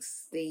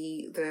makes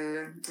the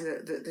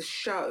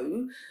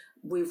show,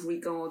 with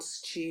regards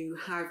to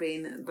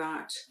having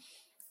that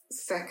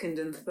second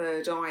and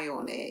third eye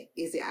on it.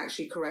 Is it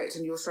actually correct?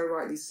 And you're so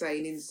rightly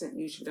saying in St.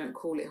 Lucia, we don't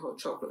call it hot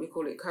chocolate, we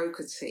call it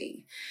cocoa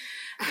tea,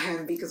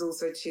 because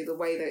also to the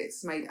way that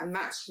it's made. And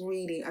that's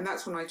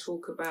when I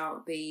talk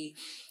about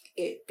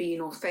it being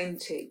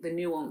authentic, the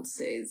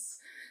nuances.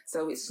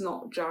 So it's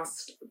not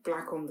just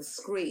black on the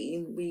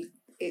screen.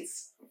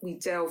 We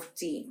delve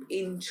deep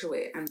into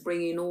it and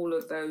bring in all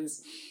of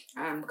those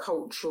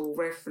cultural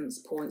reference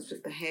points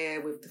with the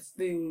hair, with the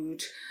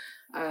food.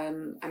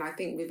 And I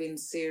think within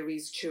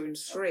series 2 and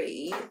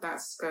 3,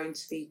 that's going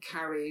to be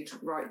carried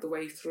right the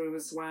way through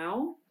as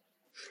well.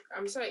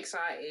 I'm so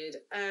excited.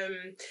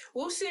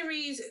 Will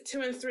series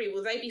 2 and 3,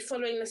 will they be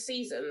following the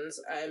seasons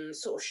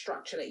sort of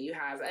structure that you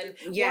have? And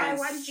yes.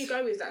 Why did you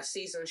go with that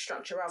season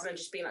structure rather than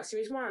just being like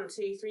series 1,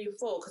 2, 3, and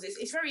 4? Because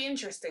it's very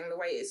interesting the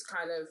way it's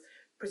kind of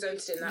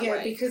presented in that way.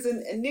 Yeah, because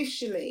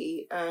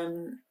initially,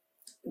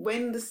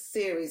 when the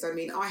series, I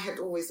mean, I had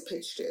always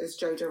pitched it as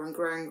Jojo and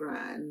Gran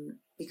Gran,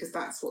 because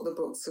that's what the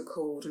books are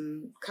called,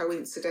 and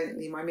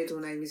coincidentally my middle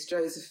name is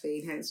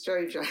Josephine, hence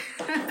Jojo.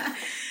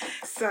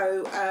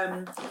 So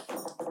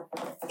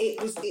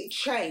it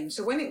changed.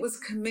 So when it was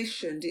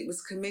commissioned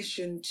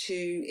to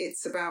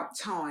It's About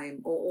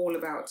Time, or All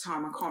About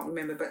Time, I can't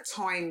remember, but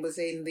time was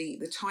in the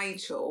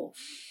title.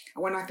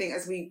 And when I think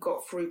as we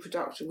got through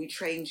production, we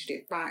changed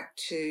it back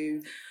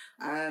to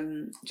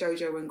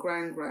Jojo and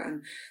Gran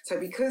Gran. So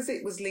because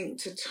it was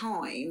linked to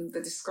time,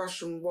 the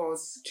discussion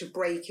was to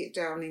break it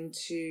down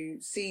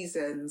into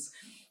seasons,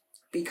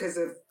 because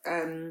of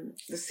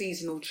the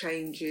seasonal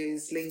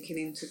changes linking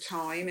into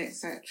time,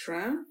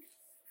 etc.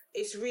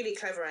 It's really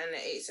clever, and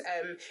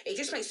it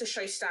just makes the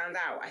show stand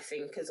out, I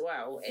think, as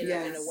well, in a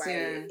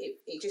way. Yeah.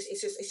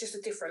 It's just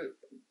a different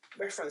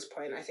reference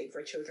point, I think, for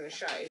a children's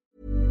show.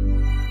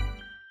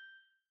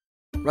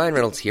 Ryan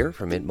Reynolds here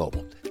from Mint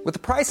Mobile. With the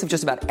price of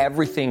just about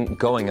everything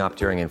going up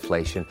during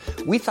inflation,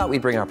 we thought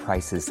we'd bring our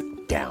prices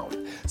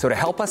down. So to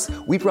help us,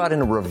 we brought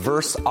in a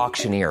reverse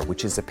auctioneer,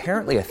 which is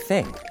apparently a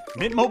thing.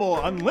 Mint Mobile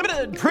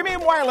Unlimited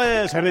Premium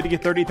Wireless. How to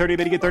get 30, 30,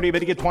 how to get 30, how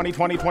to get 20,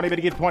 20, 20, how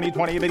to get 20,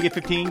 20, how to get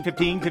 15,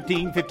 15,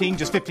 15, 15,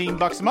 just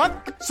 $15 a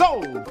month?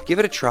 Sold! Give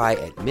it a try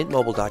at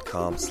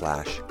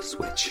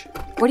mintmobile.com/switch.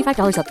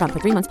 $45 up front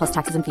for 3 months plus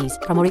taxes and fees.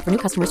 Promo rate for new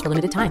customers for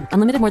limited time.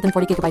 Unlimited more than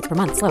 40 gigabytes per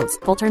month. Slows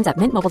full terms at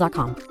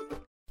mintmobile.com.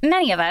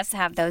 Many of us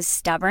have those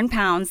stubborn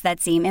pounds that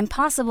seem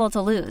impossible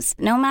to lose,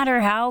 no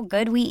matter how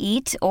good we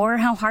eat or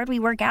how hard we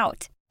work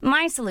out.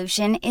 My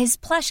solution is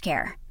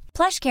PlushCare.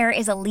 PlushCare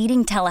is a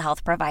leading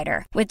telehealth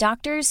provider with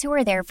doctors who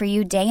are there for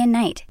you day and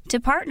night to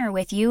partner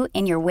with you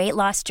in your weight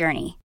loss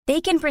journey.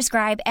 They can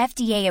prescribe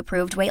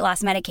FDA-approved weight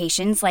loss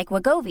medications like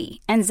Wegovy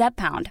and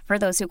Zepbound for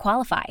those who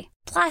qualify.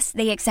 Plus,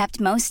 they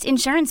accept most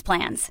insurance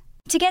plans.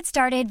 To get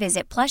started,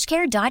 visit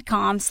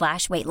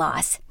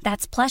plushcare.com/weightloss.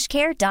 That's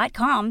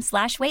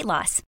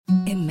plushcare.com/weightloss.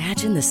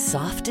 Imagine the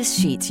softest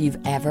sheets you've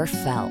ever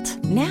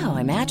felt. Now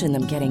imagine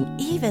them getting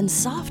even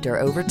softer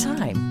over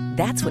time.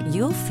 That's what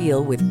you'll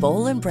feel with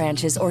Boll &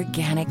 Branch's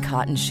organic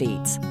cotton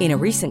sheets. In a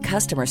recent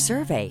customer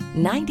survey,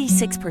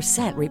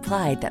 96%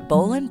 replied that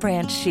Boll &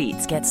 Branch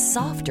sheets get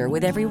softer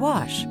with every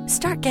wash.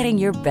 Start getting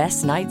your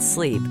best night's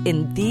sleep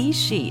in these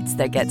sheets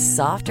that get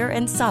softer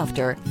and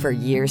softer for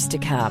years to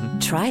come.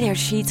 Try their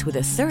sheets with a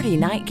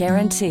 30-night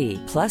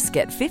guarantee. Plus,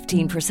 get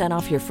 15%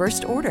 off your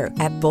first order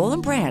at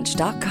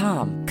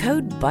bollandbranch.com.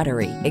 Code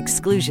BUTTERY.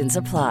 Exclusions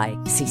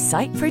apply. See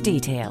site for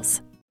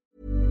details.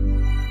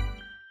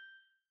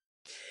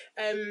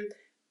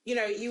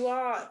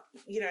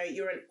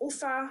 You're an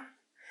author.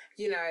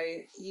 You're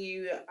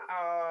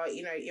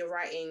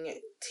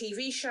writing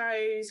TV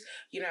shows.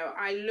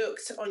 I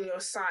looked on your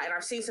site and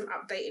I've seen some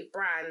updated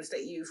brands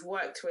that you've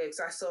worked with.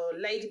 So I saw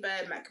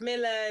Ladybird,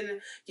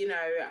 Macmillan,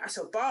 I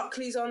saw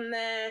Barclays on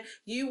there.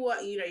 You're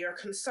a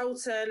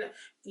consultant,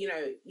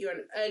 you're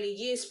an early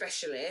years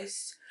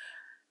specialist.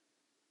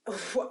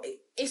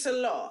 It's a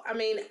lot. I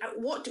mean,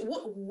 what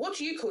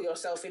do you call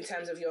yourself in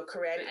terms of your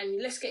career?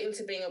 And let's get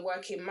into being a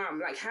working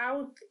mum. Like,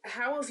 how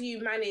have you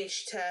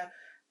managed to,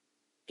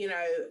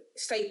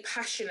 stay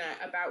passionate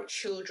about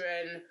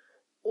children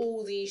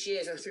all these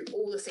years and through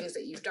all the things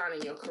that you've done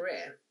in your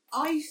career?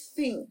 I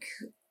think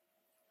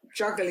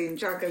juggling.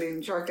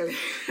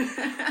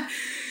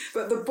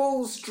 But the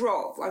balls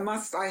drop. I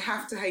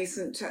have to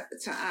hasten to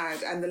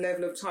add, and the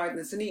level of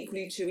tiredness. And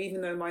equally too,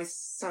 even though my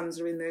sons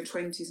are in their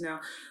 20s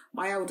now,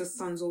 my eldest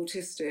son's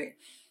autistic.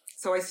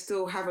 So I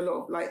still have a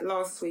lot of, like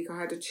last week I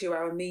had a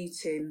 2-hour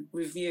meeting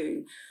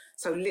review.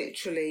 So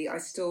literally I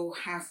still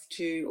have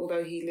to,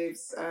 although he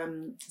lives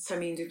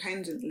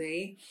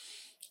semi-independently,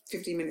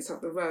 15 minutes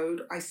up the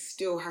road, I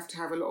still have to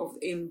have a lot of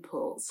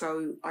input.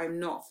 So I'm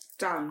not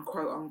done,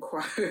 quote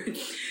unquote,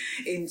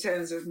 in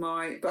terms of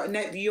but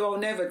you're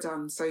never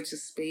done, so to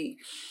speak.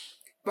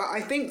 But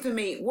I think for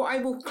me, what I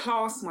will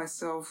class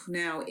myself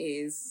now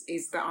is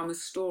that I'm a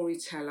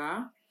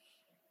storyteller,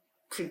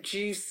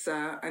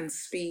 producer and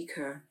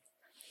speaker.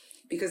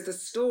 Because the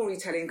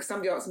storytelling, because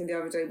somebody asked me the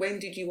other day, when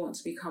did you want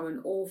to become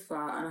an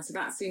author? And I said,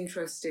 that's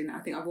interesting. I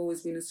think I've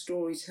always been a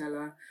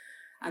storyteller.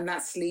 And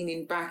that's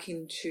leaning back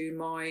into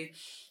my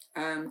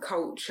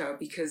culture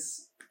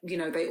because,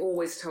 they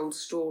always told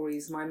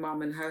stories, my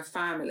mum and her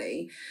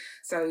family.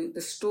 So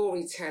the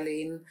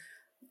storytelling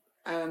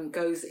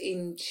goes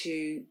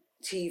into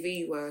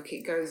TV work,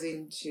 it goes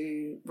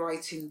into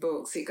writing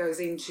books, it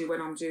goes into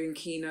when I'm doing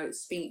keynote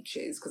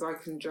speeches, because I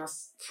can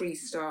just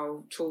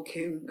freestyle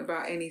talking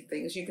about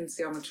anything. As you can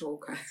see, I'm a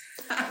talker.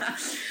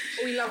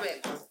 We love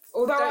it.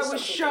 Although I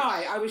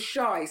was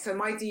shy. So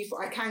my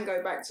default, I can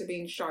go back to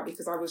being shy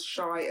because I was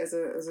shy as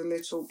a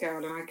little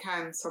girl, and I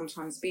can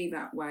sometimes be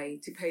that way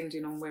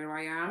depending on where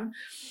I am.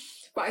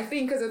 But I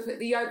think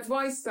the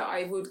advice that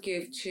I would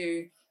give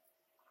to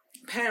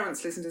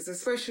parents, listeners,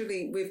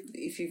 especially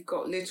if you've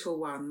got little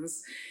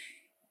ones,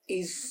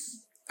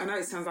 is, I know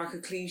it sounds like a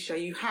cliche,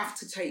 you have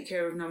to take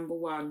care of number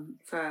one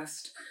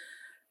first.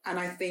 And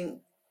I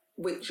think,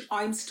 which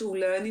I'm still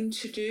learning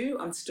to do,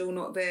 I'm still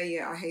not there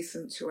yet, I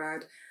hasten to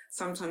add,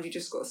 sometimes you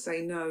just got to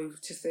say no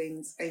to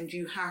things and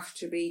you have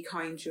to be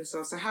kind to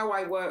yourself. So how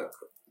I work,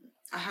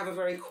 I have a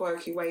very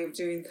quirky way of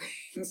doing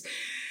things.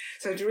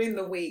 So during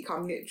the week,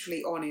 I'm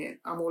literally on it.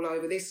 I'm all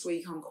over. This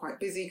week, I'm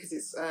quite busy because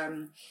it's,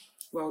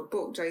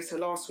 book day. So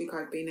last week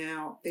I've been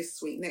out.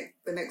 This week,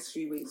 the next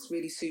few weeks,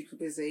 really super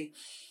busy.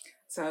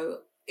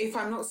 So if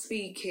I'm not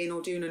speaking or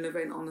doing an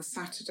event on a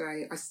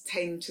Saturday, I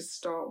tend to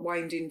start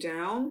winding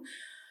down.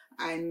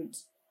 And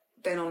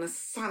then on a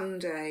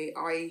Sunday,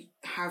 I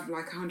have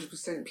like 100%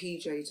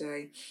 PJ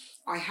day.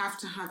 I have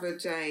to have a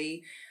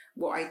day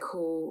what I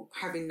call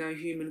having no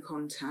human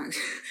contact.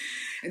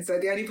 And so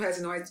the only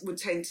person I would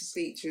tend to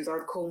speak to is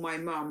I'd call my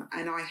mum,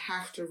 and I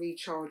have to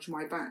recharge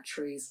my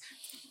batteries.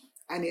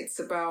 And it's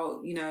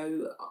about,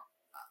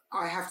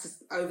 I have to,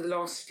 over the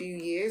last few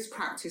years,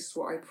 practice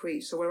what I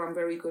preach. So where I'm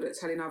very good at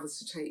telling others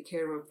to take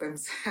care of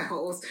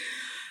themselves,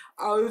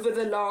 over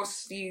the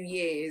last few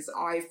years,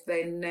 I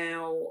do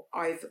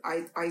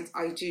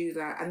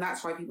that. And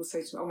that's why people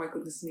say to me, oh my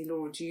goodness me,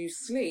 Laura, do you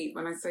sleep?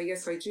 And I say,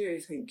 yes, I do,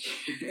 thank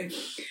you.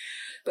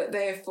 But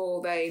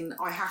therefore then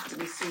I have to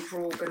be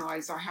super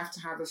organised. I have to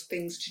have a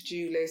things to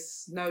do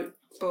list,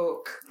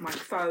 notebook, my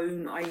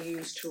phone I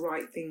use to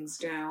write things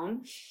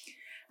down,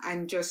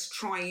 and just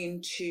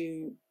trying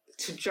to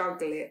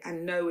juggle it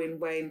and knowing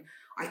when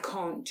I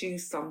can't do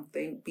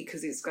something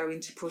because it's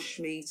going to push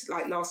me to,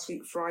 like last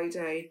week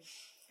Friday,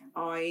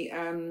 I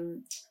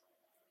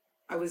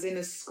was in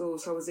a school,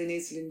 so I was in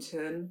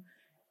Islington,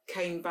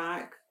 came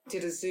back,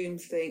 did a Zoom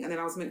thing, and then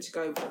I was meant to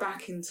go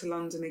back into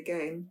London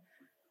again.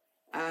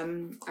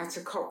 at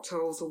a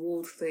cocktails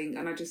award thing,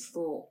 and I just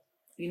thought,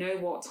 you know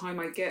what, time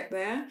I get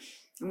there,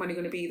 I'm only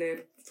going to be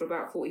there for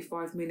about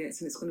 45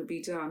 minutes and it's going to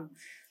be done.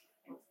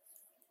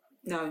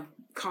 No,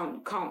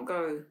 can't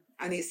go.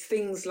 And it's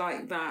things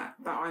like that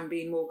I'm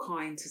being more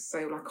kind to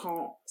say, well, I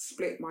can't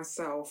split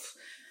myself,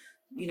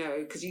 you know,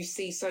 because you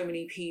see so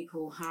many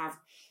people have,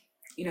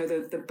 you know,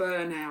 the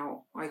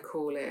burnout, I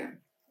call it.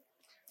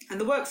 And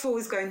the work's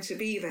always going to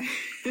be there.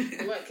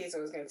 The work is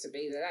always going to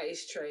be there. That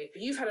is true.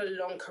 But you've had a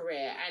long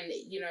career, and,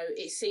 you know,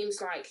 it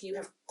seems like you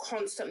have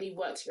constantly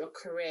worked your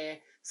career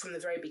from the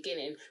very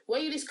beginning. Were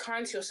you this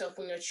kind to yourself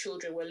when your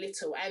children were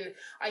little? And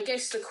I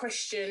guess the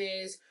question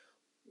is,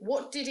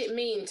 what did it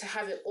mean to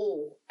have it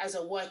all as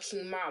a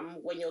working mum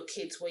when your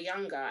kids were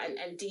younger?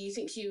 And do you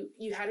think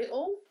you had it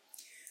all?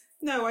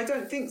 No, I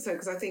don't think so,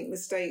 because I think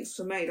mistakes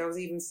were made. I was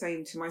even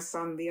saying to my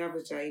son the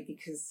other day,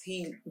 because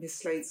he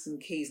mislaid some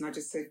keys, and I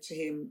just said to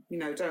him, you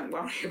know, don't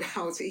worry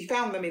about it. He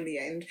found them in the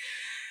end.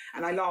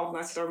 And I laughed and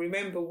I said, I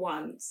remember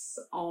once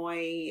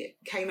I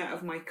came out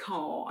of my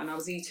car and I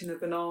was eating a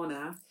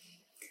banana,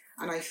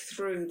 and I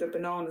threw the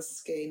banana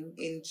skin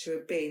into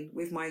a bin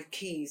with my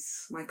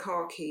keys, my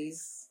car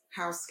keys,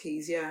 house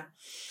keys, yeah.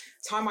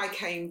 Time I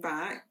came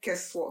back,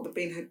 guess what? The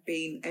bin had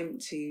been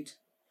emptied.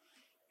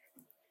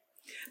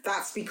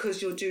 That's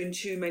because you're doing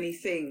too many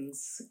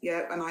things,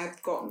 yeah. And I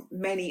have got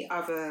many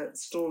other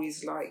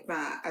stories like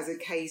that, as a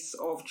case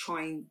of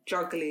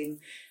juggling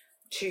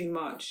too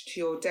much to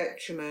your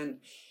detriment.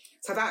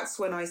 So that's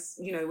when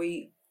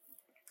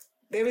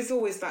there is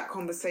always that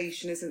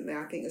conversation, isn't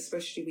there? I think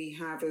especially we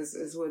have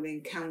as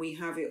women, can we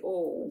have it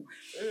all?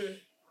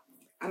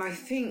 And I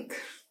think,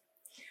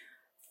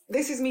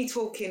 this is me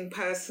talking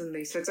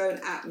personally, so don't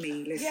at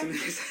me,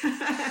 listeners.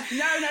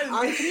 Yeah.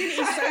 No, the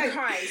community is so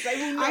kind. They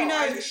will know,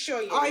 I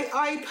assure you.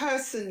 I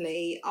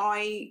personally,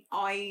 I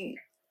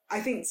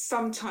think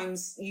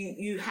sometimes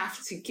you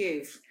have to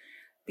give,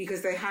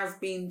 because there have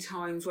been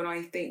times when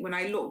I think, when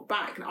I look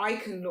back, and I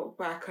can look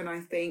back and I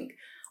think,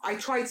 I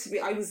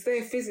was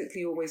there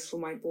physically always for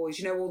my boys.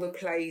 You know, all the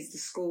plays, the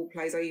school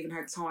plays. I even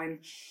had time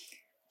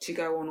to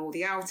go on all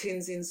the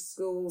outings in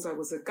schools. I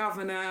was a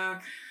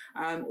governor.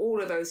 All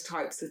of those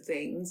types of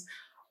things.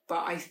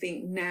 But I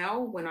think now,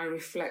 when I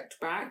reflect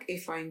back,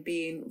 if I'm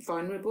being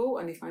vulnerable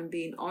and if I'm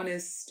being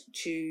honest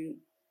to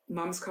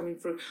mums coming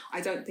through, I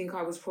don't think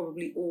I was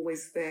probably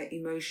always there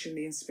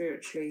emotionally and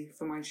spiritually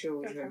for my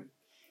children.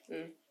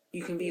 Okay.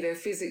 You can be there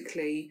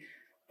physically,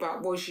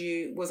 but was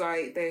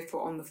I there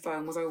on the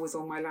phone? Was I always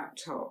on my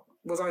laptop?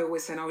 Was I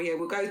always saying, oh yeah,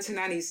 we'll go to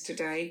Nanny's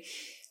today,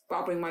 but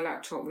I'll bring my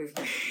laptop with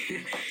me?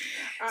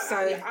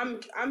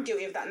 I'm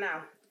guilty of that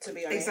now, to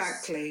be honest.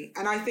 Exactly.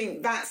 And I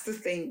think that's the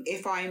thing.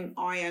 If I'm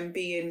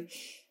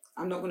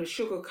not going to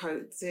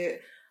sugarcoat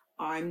it.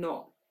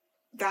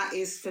 That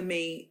is for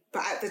me.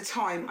 But at the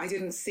time, I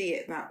didn't see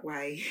it that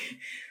way.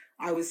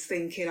 I was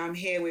thinking, I'm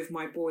here with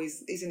my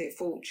boys. Isn't it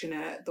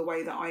fortunate the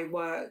way that I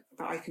work,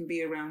 that I can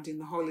be around in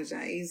the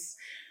holidays?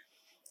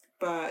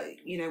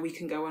 But, you know, we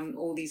can go on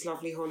all these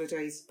lovely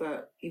holidays,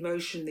 but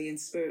emotionally and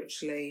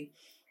spiritually,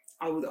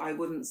 I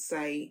wouldn't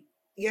say.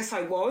 Yes,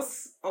 I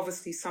was,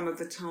 obviously, some of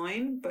the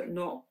time, but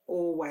not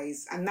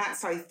always. And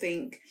that's, I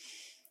think,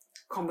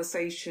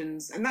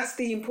 conversations. And that's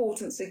the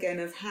importance, again,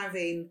 of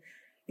having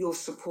your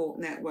support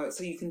network.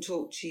 So you can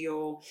talk to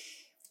your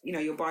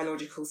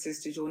biological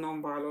sisters, your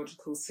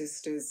non-biological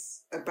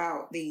sisters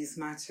about these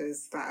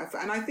matters.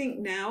 And I think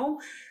now,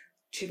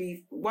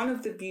 one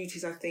of the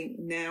beauties, I think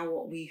now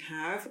what we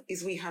have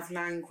is we have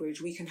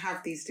language. We can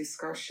have these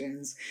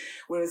discussions.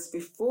 Whereas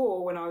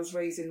before, when I was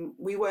raising,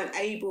 we weren't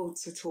able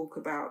to talk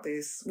about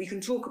this. We can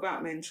talk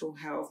about mental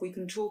health. We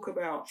can talk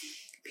about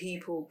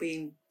people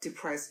being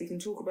depressed. We can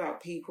talk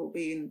about people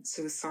being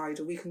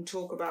suicidal. We can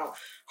talk about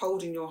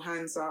holding your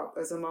hands up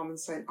as a mum and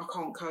saying, I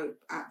can't cope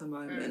at the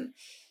moment.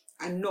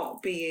 And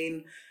not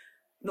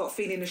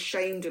feeling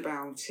ashamed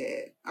about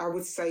it. I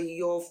would say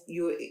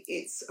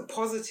it's a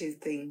positive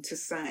thing to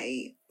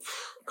say,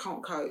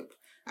 can't cope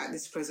at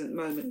this present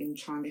moment in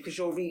time, because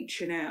you're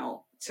reaching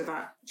out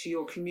to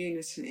your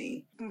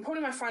community.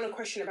 Probably my final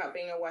question about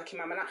being a working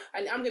mum,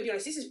 and I'm going to be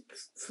honest, this is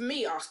for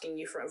me asking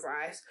you for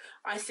advice.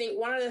 I think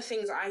one of the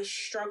things I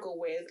struggle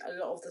with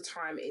a lot of the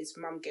time is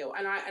mum guilt,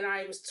 and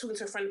I was talking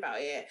to a friend about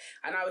it,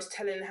 and I was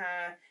telling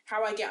her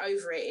how I get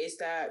over it is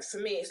that for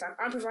me it's like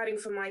I'm providing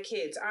for my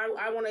kids.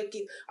 I want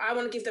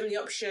to give them the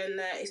option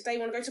that if they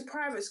want to go to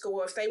private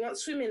school, or if they want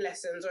swimming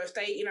lessons, or if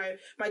they, you know,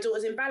 my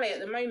daughter's in ballet at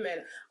the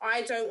moment,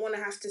 I don't want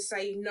to have to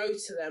say no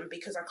to them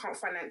because I can't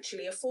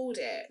financially afford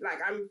it. Like,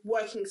 I'm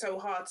working so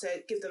hard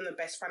to give them the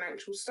best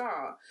financial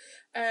start.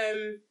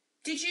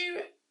 Did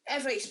you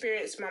ever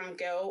experience mum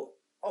guilt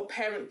or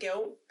parent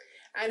guilt?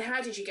 And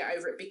how did you get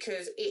over it?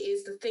 Because it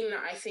is the thing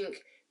that I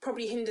think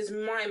probably hinders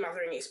my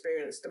mothering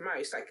experience the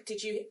most. Like,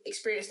 did you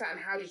experience that, and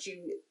how did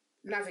you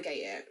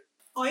navigate it?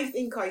 I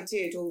think I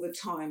did all the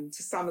time,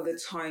 to some of the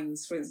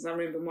times. For instance, I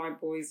remember my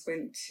boys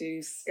went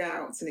to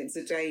Scouts, and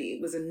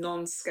it was a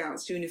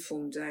non-Scouts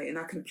uniform day, and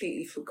I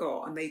completely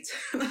forgot, and they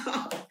turned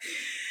up.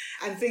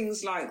 And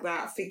things like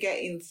that,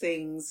 forgetting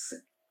things,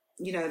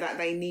 you know, that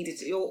they needed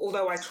to,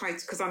 although I tried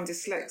to, because I'm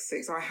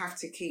dyslexic, so I have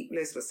to keep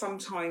lists, but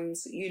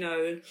sometimes, you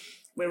know,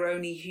 we're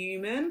only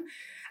human.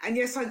 And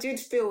yes, I did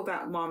feel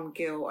that mum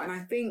guilt. And I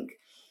think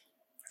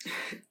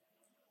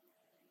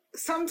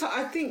sometimes,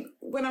 I think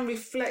when I'm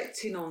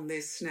reflecting on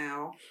this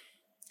now,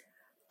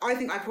 I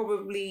think I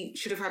probably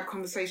should have had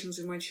conversations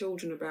with my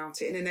children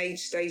about it in an age,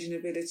 stage and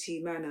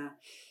ability manner,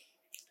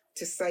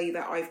 to say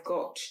that I've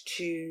got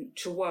to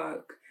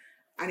work.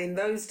 And in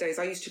those days,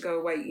 I used to go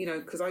away, you know,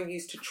 because I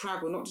used to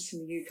travel, not just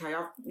in the UK,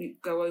 I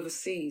go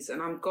overseas,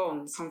 and I'm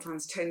gone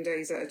sometimes 10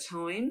 days at a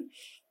time.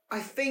 I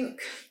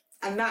think,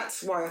 and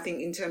that's why I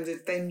think in terms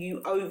of then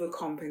you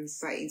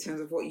overcompensate in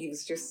terms of what you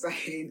was just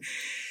saying.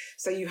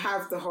 So you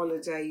have the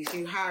holidays,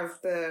 you have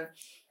the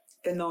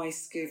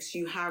nice gifts,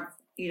 you have,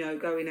 you know,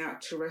 going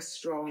out to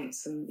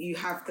restaurants, and you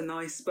have the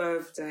nice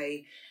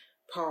birthday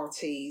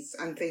parties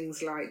and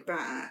things like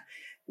that,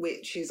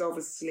 which is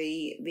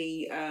obviously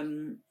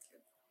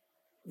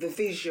the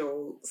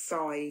visual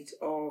side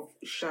of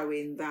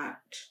showing that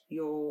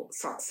your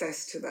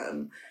success to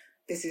them.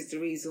 This is the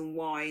reason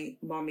why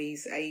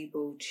mummy's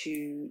able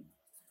to,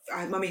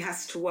 mummy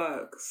has to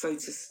work, so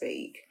to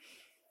speak,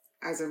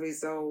 as a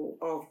result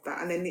of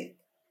that. And then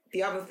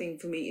the other thing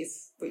for me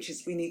is, which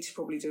is, we need to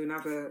probably do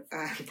another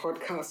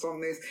podcast on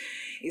this,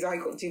 is I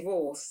got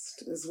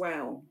divorced as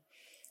well,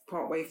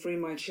 partway through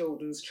my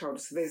children's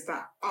childhood. So there's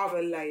that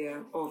other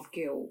layer of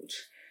guilt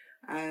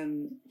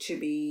to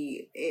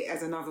be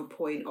as another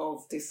point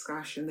of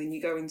discussion. Then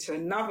you go into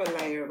another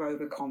layer of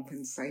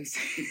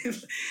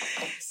overcompensating.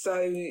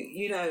 So,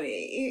 you know,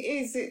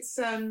 it's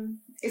an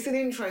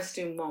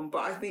interesting one, but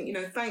I think, you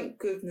know, thank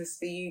goodness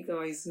for you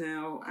guys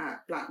now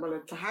at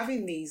Blackwell for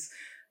having these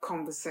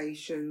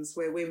conversations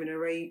where women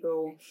are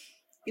able,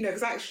 you know,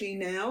 because actually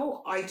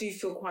now I do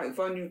feel quite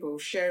vulnerable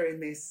sharing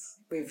this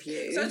with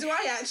you. So do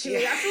I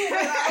actually. Yeah. I feel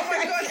like, oh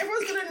my God,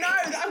 everyone's going to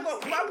know that I've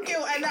got mum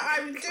guilt and that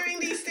I'm doing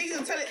these things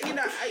and telling, you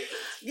know, I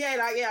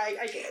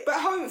get it.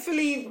 But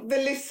hopefully the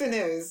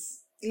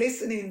listeners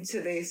listening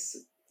to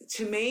this,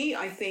 to me,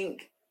 I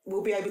think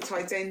will be able to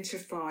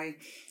identify,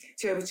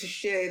 to be able to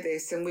share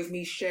this. And with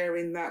me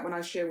sharing that, when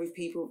I share with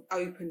people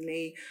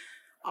openly,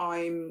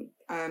 I'm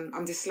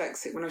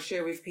dyslexic. When I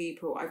share with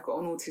people, I've got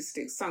an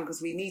autistic son,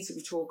 because we need to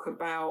talk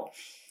about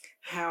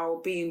how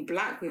being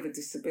Black with a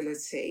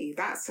disability,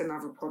 that's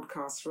another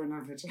podcast for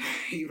another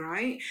day,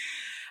 right?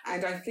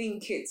 And I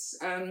think it's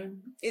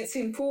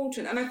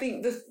important. And I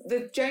think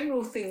the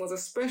general thing was,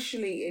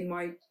 especially in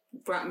my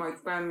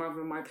grandmother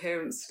and my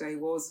parents' day,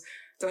 was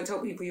don't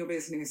tell people your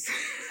business.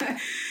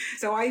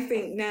 So I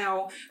think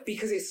now,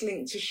 because it's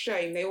linked to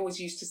shame, they always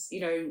used to,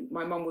 you know,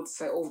 my mum would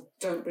say, oh,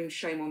 don't bring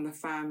shame on the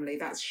family.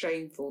 That's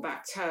shameful.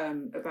 That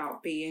term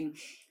about being,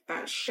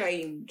 that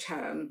shame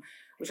term,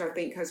 which I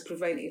think has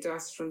prevented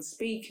us from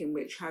speaking,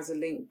 which has a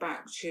link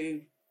back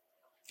to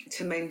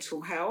mental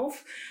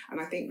health.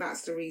 And I think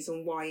that's the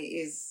reason why it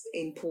is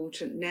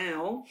important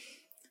now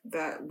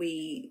that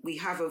we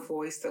have a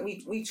voice, that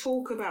we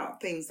talk about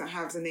things that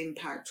have an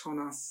impact on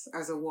us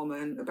as a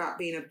woman, about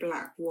being a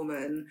Black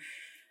woman,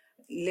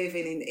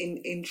 living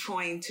in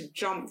trying to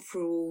jump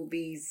through all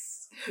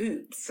these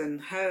hoops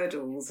and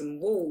hurdles and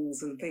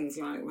walls and things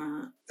like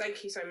that.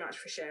 Thank you so much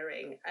for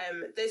sharing.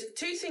 There's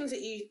two things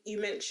that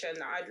you mentioned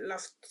that I'd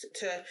love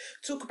to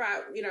talk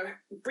about, you know,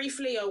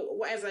 briefly, or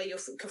whatever you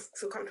feel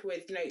comfortable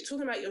with. You know,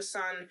 talking about your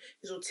son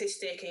who's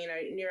autistic and, you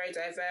know,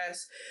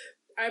 neurodiverse.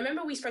 I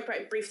remember we spoke about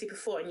it briefly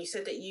before, and you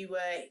said that you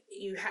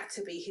had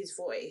to be his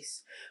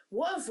voice.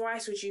 What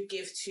advice would you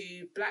give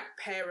to Black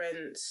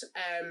parents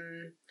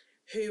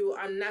who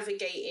are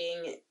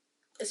navigating,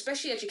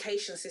 especially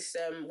education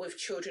system, with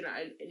children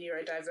that are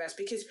neurodiverse?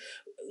 Because,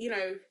 you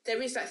know,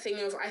 there is that thing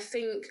of, I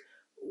think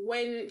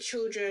when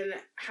children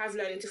have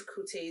learning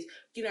difficulties,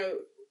 you know,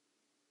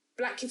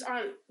 Black kids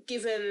aren't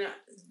given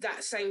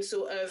that same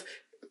sort of,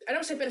 I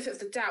don't say benefit of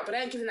the doubt, but they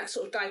aren't given that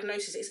sort of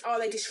diagnosis. It's, are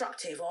they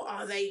disruptive, or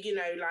are they, you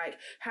know, like,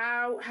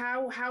 how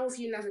have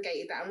you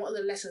navigated that, and what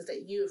are the lessons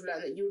that you have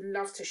learned that you would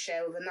love to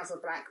share with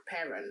another Black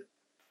parent?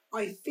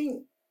 I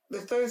think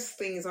the first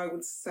thing is, I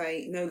would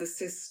say, know the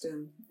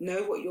system,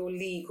 know what your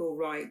legal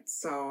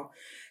rights are.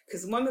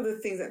 Because one of the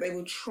things that they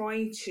will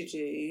try to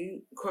do,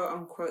 quote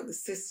unquote, the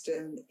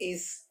system,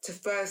 is to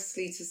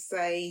firstly to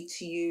say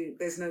to you,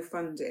 there's no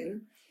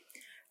funding,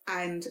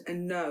 and a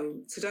no.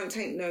 So don't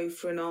take no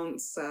for an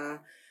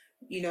answer.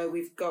 You know,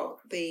 we've got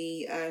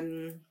the,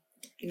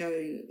 you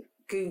know,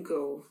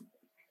 Google.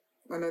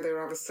 I know there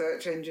are other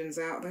search engines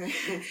out there,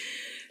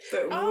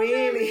 but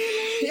really,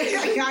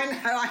 yeah,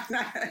 I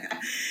know.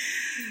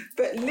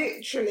 But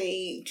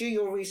literally, do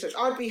your research.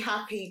 I'd be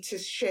happy to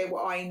share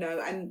what I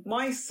know. And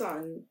my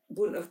son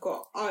wouldn't have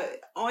got,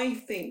 I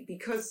think,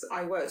 because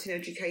I worked in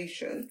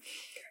education,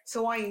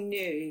 so I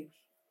knew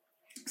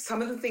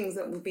some of the things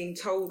that were being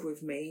told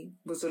with me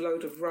was a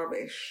load of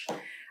rubbish.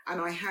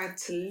 And I had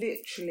to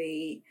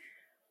literally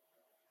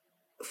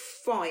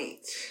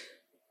fight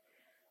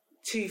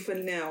tooth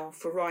and nail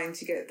for Ryan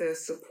to get the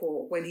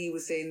support when he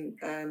was in,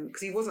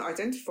 because he wasn't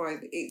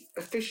identified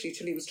officially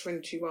till he was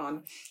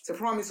 21. So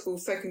primary school,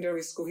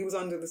 secondary school, he was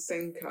under the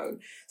Senko.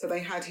 So they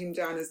had him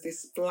down as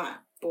this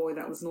black boy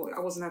that was naughty. I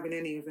wasn't having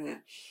any of it.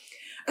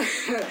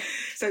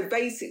 So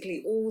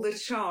basically all the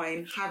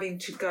time having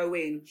to go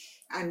in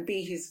and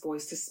be his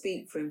voice, to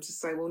speak for him, to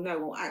say,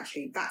 well,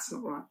 actually, that's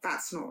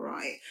not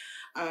right.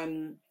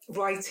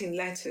 Writing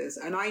letters.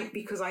 And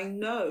because I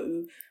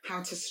know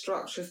how to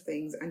structure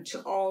things and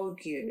to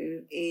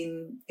argue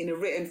in a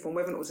written form,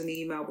 whether it was an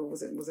email, but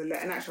was a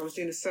letter. And actually I was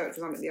doing a search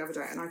for something the other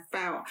day, and I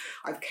found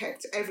I've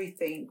kept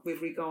everything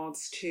with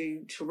regards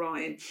to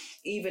Ryan,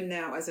 even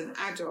now as an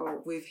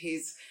adult, with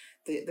his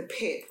the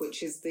PIP,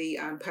 which is the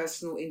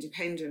personal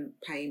independent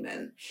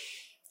payment.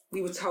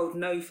 We were told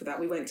no for that.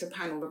 We went to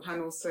panel. The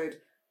panel said,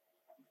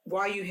 why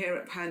are you here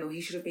at panel? He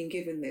should have been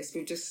given this.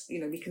 We just,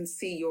 we can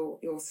see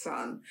your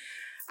son.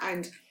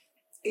 And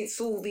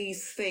it's all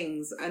these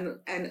things. And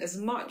as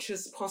much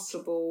as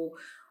possible,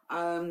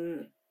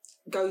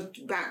 go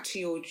back to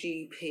your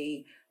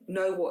GP,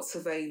 know what's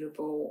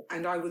available.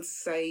 And I would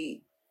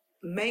say,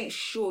 make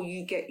sure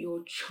you get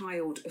your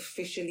child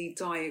officially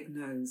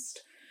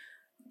diagnosed.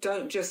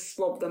 Don't just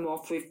swab them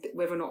off with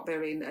whether or not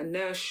they're in a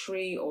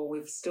nursery or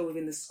still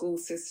within the school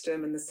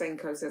system, and the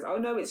Senko says, oh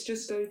no, it's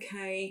just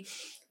okay,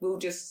 we'll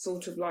just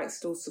sort of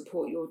still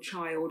support your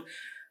child.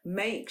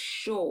 Make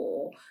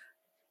sure,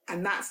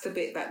 and that's the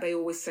bit that they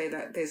always say,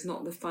 that there's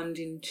not the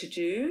funding to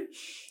do,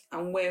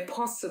 and where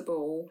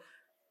possible,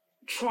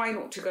 try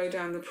not to go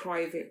down the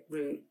private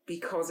route,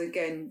 because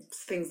again,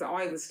 things that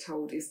I was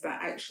told is that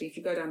actually if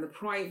you go down the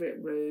private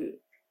route,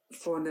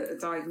 for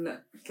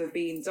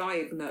being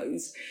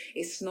diagnosed,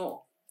 it's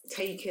not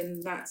taken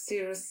that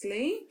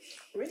seriously.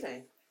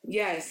 Really?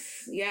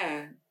 Yes,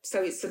 yeah.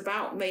 So it's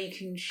about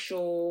making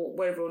sure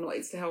whether or not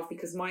it's the health,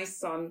 because my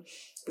son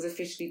was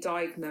officially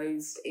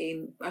diagnosed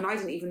and I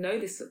didn't even know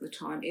this at the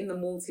time, in the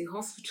Maudsley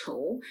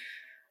Hospital.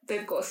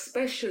 They've got a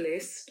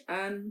specialist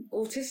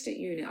autistic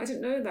unit. I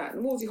didn't know that.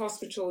 The Maudsley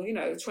Hospital,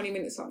 20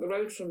 minutes up the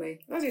road from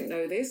me. I didn't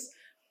know this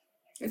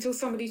until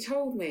somebody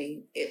told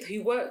me,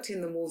 who worked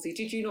in the Maudsley.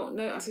 Did you not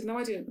know? I said, no,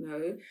 I didn't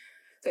know.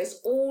 So it's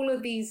all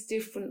of these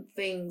different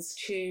things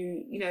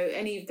to,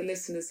 any of the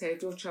listeners here,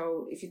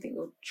 if you think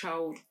your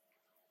child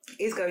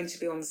is going to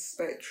be on the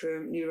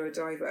spectrum,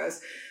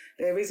 neurodiverse,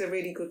 there is a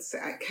really good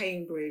set at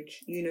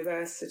Cambridge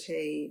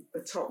University,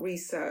 the top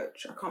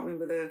research. I can't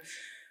remember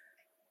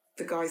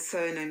the guy's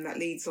surname that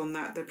leads on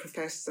that, the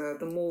professor,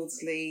 the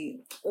Maudsley,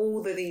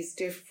 all of these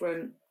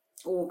different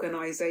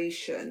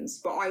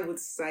organisations. But I would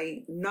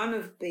say none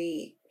of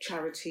the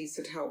charities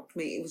had helped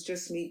me. It was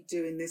just me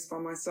doing this by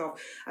myself.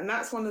 And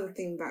that's one of the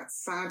things that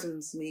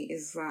saddens me,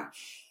 is that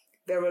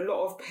there are a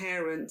lot of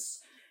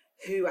parents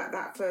who at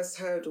that first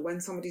hurdle,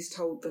 when somebody's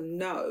told them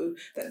no,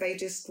 that they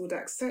just would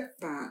accept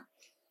that.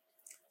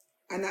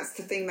 And that's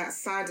the thing that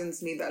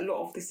saddens me, that a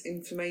lot of this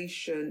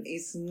information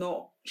is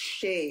not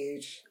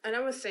shared.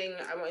 Another thing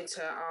I wanted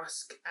to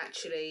ask,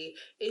 actually,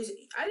 is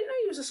I didn't know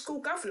you was a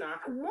school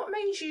governor. What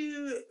made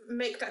you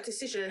make that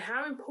decision, and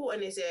how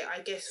important is it,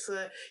 I guess,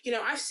 for,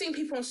 I've seen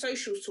people on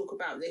socials talk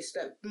about this,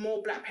 that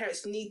more Black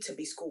parents need to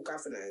be school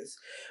governors.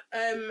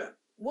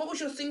 What was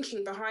your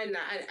thinking behind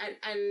that,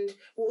 and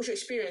what was your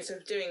experience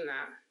of doing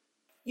that?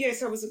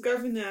 Yes, I was a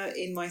governor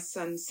in my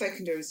son's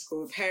secondary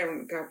school, a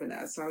parent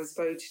governor, so I was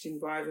voted in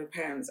by other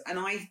parents. And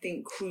I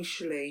think,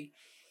 crucially,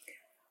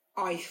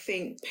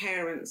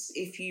 parents,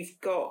 if you've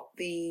got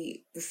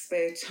the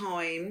spare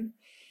time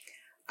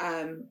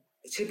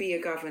to be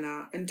a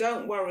governor, and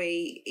don't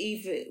worry,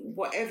 even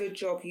whatever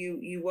job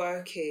you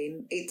work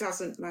in, it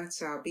doesn't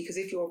matter, because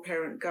if you're a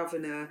parent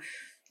governor,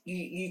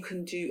 you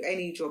can do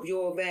any job.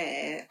 You're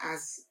there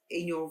as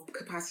in your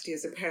capacity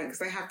as a parent, because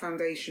they have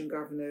foundation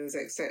governors,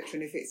 etc.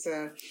 And if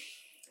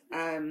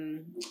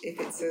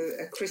it's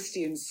a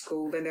Christian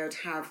school, then they would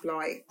have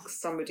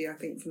somebody, I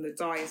think, from the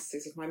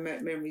diocese, if my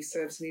memory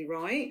serves me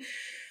right.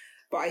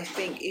 But I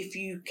think if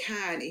you've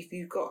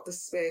got the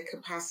spare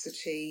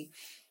capacity,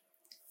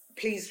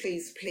 please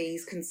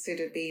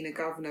consider being a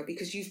governor,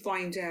 because you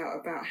find out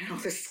about how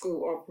the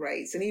school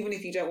operates. And even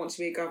if you don't want to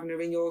be a governor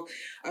in your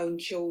own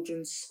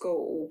children's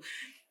school,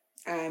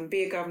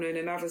 be a governor in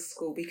another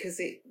school,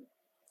 because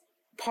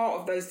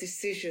part of those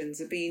decisions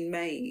are being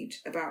made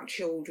about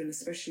children,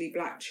 especially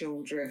Black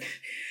children.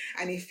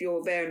 And if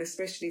you're there, and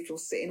especially if you're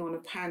sitting on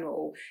a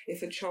panel,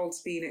 if a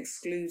child's being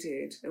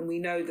excluded, and we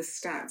know the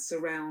stats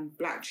around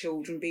Black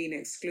children being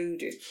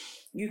excluded,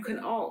 you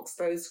can ask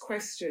those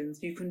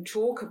questions. You can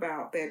talk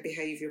about their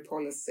behaviour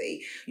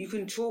policy. You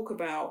can talk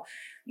about,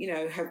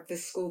 have the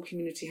school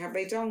community, have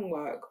they done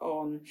work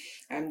on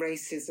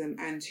racism,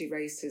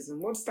 anti-racism?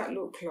 What does that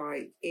look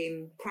like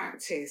in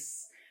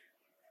practice?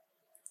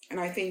 And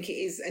I think it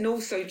is, and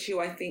also too,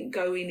 I think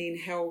going in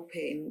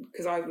helping,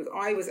 because I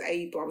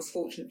was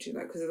fortunate to,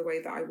 because of the way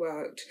that I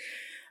worked,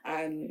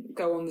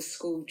 go on the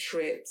school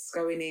trips,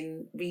 going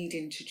in,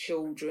 reading to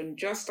children,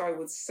 just, I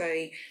would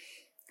say,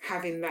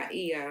 having that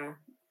ear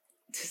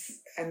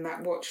and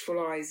that watchful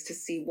eyes to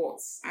see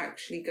what's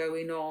actually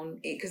going on,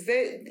 because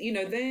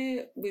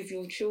they're with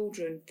your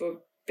children for a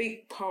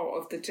big part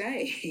of the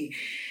day.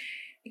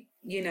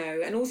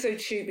 And also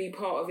to be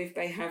part of, if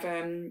they have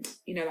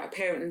like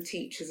parent and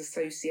teachers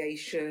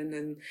association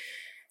and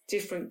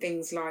different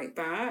things like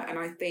that. And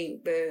I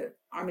think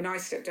I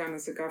stepped down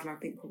as a governor, I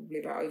think probably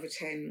about over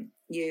 10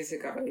 years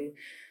ago.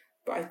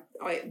 But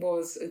it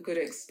was a good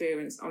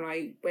experience.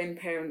 And when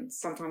parents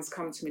sometimes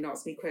come to me and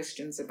ask me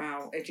questions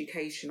about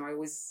education, I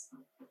always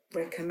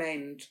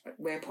recommend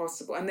where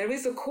possible. And there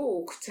is a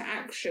call to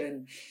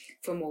action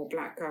for more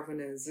Black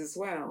governors as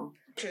well.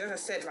 As I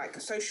said, like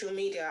social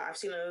media, I've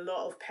seen a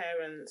lot of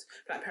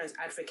Black parents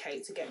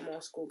advocate to get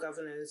more school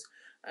governors,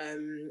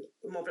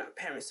 more Black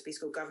parents to be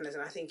school governors.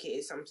 And I think it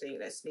is something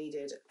that's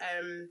needed.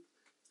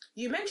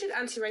 You mentioned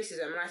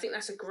anti-racism, and I think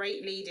that's a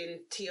great lead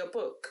in to your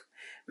book,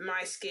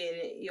 My Skin,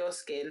 Your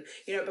Skin.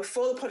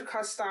 Before the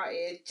podcast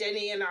started,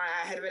 Jenny and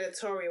I had an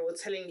editorial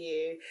telling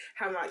you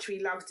how much we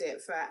loved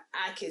it for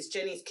our kids.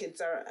 Jenny's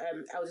kids are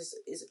eldest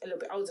is a little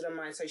bit older than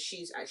mine, so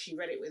she's actually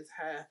read it with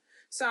her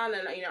son,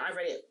 and I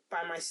read it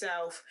by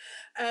myself.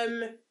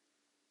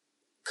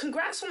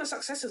 Congrats on the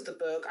success of the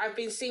book. I've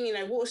been seeing,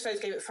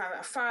 Waterstones gave it 5 out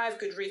of 5,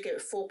 Goodreads gave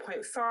it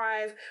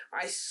 4.5.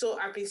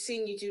 I've been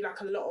seeing you do like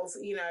a lot of,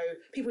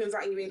 people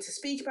inviting you in to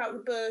speak about the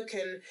book,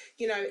 and,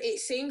 it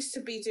seems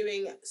to be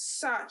doing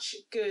such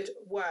good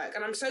work.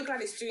 And I'm so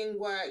glad it's doing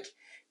work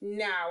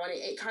now. And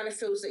it kind of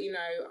feels that,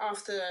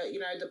 after,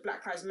 the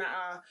Black Lives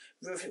Matter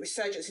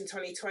resurgence in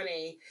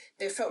 2020,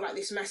 there felt like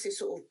this massive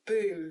sort of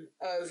boom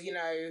of,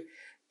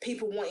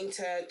 people wanting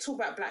to talk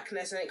about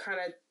Blackness, and it kind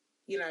of,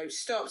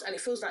 stops. And it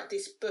feels like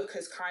this book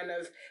is kind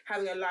of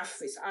having a life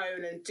of its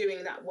own and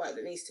doing that work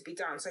that needs to be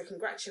done. So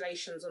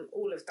congratulations on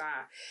all of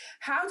that.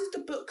 How did the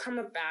book come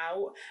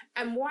about,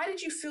 and why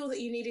did you feel that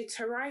you needed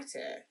to write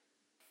it?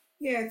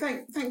 Yeah,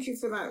 thank you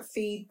for that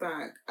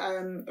feedback.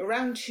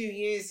 Around 2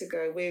 years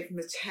ago with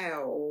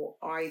Mattel,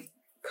 I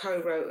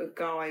co-wrote a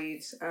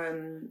guide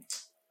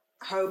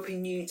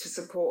hoping you to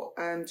support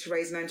to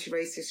raise an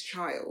anti-racist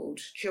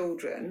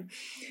children.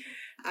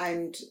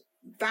 And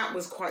that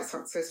was quite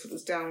successful. It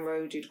was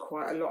downloaded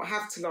quite a lot. I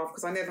have to laugh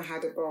because I never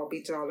had a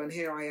Barbie doll, and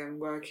here I am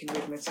working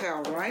with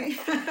Mattel, right?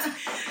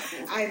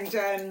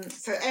 And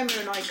so Emma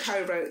and I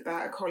co-wrote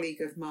that, a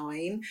colleague of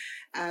mine.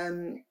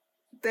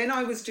 Then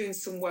I was doing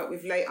some work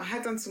I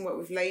had done some work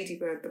with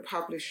Ladybird, the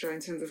publisher, in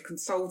terms of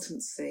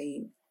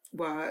consultancy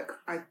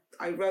work.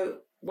 I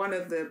wrote, one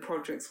of the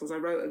projects was I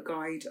wrote a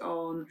guide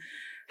on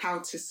how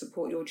to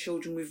support your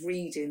children with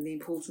reading, the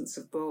importance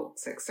of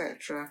books,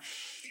 etc.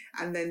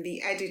 And then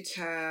the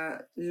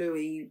editor,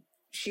 Louis,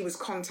 she was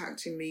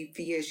contacting me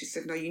for years. She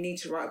said, no, you need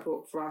to write a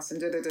book for us,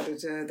 and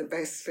the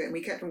best fit. And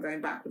we kept on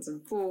going backwards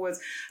and forwards.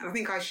 And I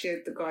think I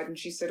shared the guide, and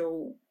she said,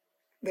 oh,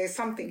 there's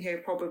something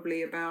here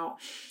probably about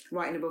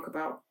writing a book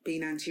about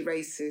being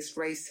anti-racist,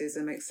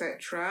 racism,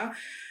 etc.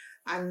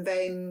 And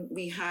then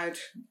we had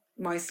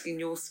My Skin,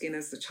 Your Skin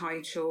as the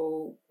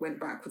title, went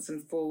backwards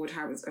and forward,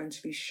 how it was going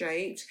to be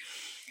shaped.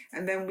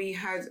 And then we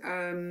had,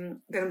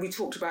 then we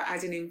talked about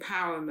adding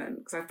empowerment,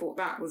 because I thought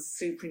that was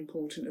super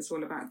important as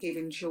well, about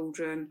giving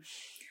children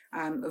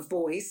a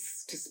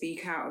voice to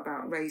speak out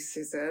about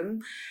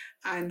racism,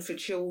 and for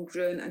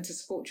children, and to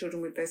support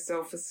children with their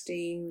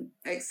self-esteem,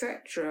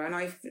 etc.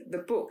 And the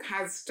book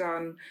has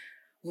done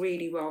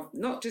really well,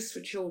 not just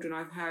for children.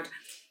 I've had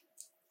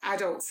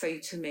adults say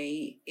to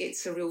me,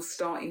 it's a real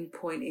starting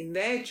point in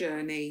their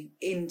journey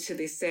into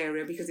this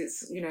area, because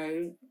it's,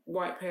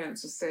 white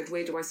parents have said,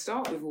 where do I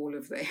start with all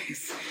of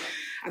this?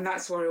 And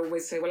that's why I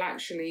always say, well,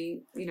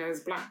 actually, as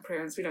Black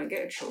parents, we don't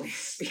get a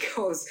choice,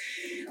 because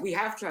we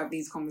have to have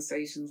these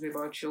conversations with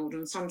our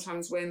children,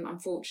 sometimes when,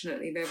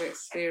 unfortunately, they've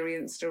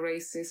experienced a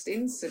racist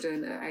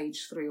incident at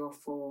age 3 or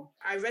 4.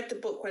 I read the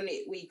book when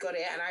we got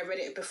it, and I read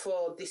it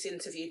before this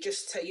interview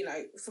just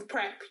to, for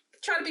prep,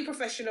 trying to be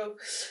professional.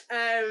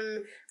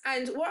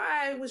 And what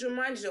I was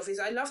reminded of is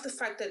I love the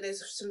fact that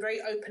there's some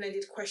very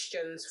open-ended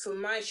questions for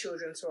my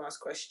children to ask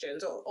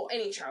questions, or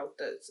any child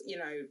that's,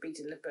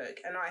 reading the book.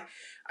 And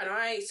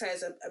I say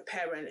as a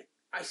parent,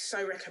 I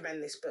so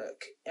recommend this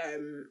book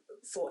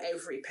for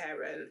every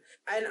parent.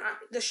 And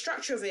the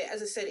structure of it,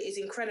 as I said, is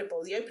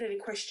incredible. The open-ended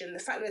question, the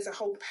fact that there's a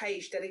whole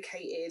page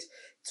dedicated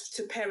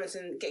to parents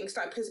and getting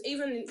started, because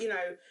even,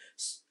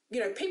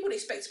 people would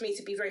expect me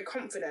to be very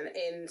confident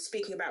in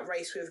speaking about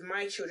race with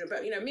my children.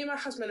 But, me and my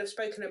husband have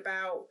spoken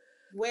about,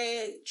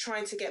 we're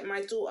trying to get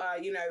my daughter,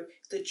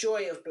 the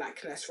joy of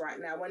Blackness right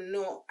now. We're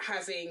not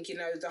having,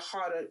 the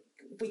harder,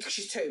 because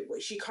she's 2,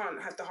 she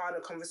can't have the harder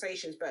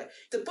conversations. But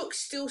the book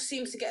still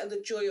seems to get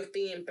the joy of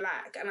being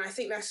Black. And I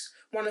think that's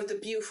one of the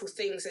beautiful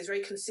things that's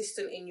very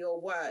consistent in your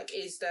work,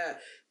 is that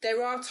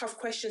there are tough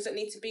questions that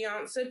need to be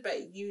answered,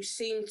 but you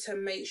seem to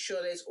make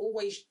sure there's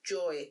always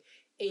joy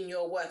in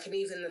your work, and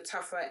even the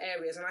tougher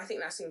areas. And I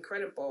think that's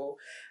incredible.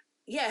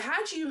 Yeah,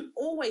 how do you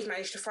always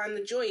manage to find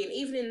the joy? And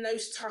even in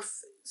those tough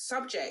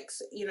subjects,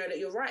 that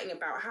you're writing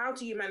about, how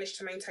do you manage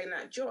to maintain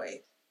that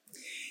joy?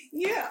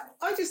 Yeah,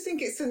 I just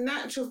think it's a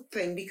natural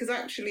thing because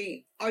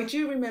actually I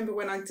do remember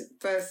when I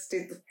first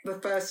did the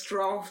first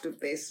draft of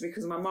this,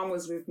 because my mum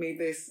was with me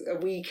this a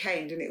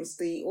weekend and it was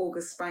the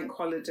August bank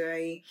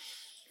holiday.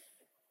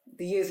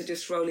 The years are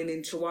just rolling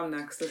into one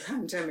now because of the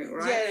pandemic,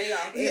 right?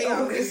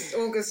 Yeah.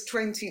 August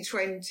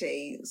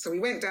 2020. So we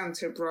went down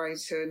to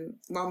Brighton.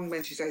 Mum,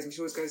 when she stays, she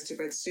always goes to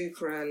bed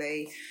super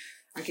early.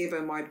 I give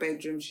her my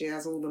bedroom. She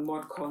has all the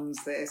mod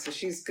cons there, so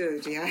she's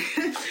good, yeah.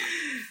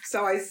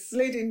 So I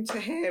slid into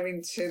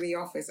the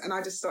office and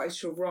I just started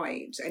to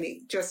write and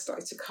it just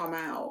started to come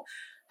out.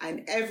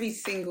 And every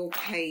single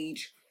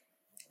page,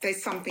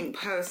 there's something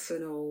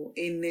personal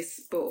in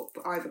this book,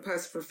 either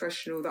personal,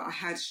 professional, that I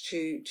had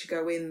to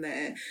go in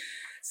there.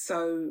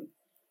 So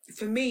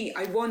for me,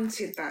 I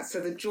wanted that. So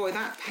the joy,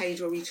 that page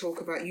where we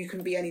talk about you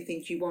can be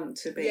anything you want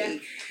to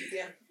be.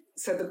 Yeah.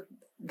 So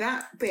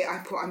that bit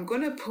I'm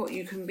going to put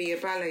you can be a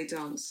ballet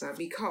dancer,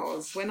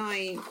 because when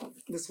I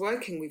was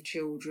working with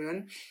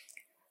children,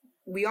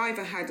 we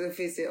either had a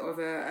visit of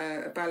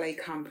a ballet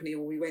company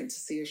or we went to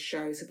see a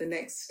show. So the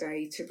next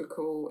day,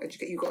 typical,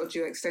 you've got to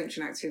do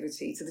extension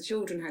activity. So the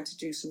children had to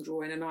do some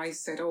drawing and I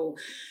said, oh,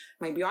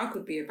 maybe I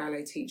could be a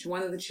ballet teacher.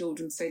 One of the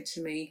children said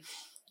to me,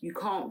 you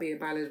can't be a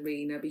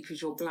ballerina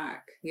because you're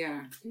black.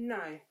 Yeah.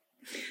 No.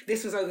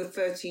 This was over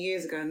 30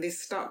 years ago and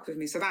this stuck with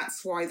me. So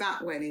that's why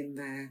that went in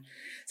there.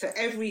 So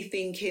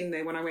everything in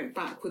there, when I went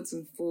backwards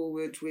and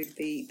forward with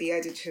the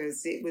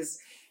editors, it was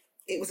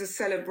a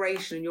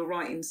celebration, and you're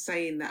right in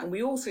saying that. And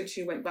we also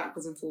too went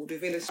backwards and forward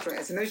with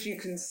illustrators. And as you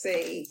can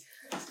see,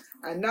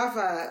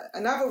 another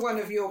one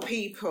of your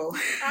people.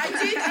 I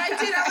did.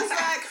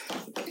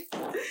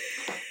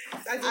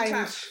 I did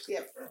catch.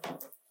 Yep.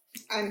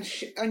 And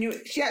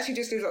she actually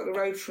just lives up the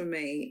road from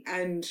me,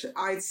 and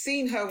I'd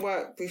seen her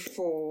work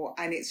before,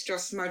 and it's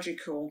just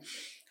magical.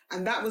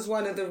 And that was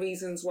one of the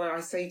reasons why I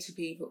say to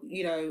people,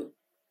 you know,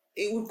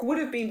 it would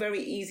have been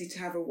very easy to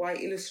have a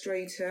white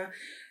illustrator,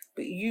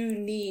 but you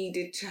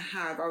needed to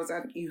have,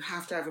 you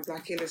have to have a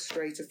black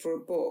illustrator for a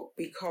book,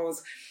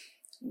 because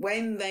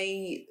when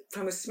they,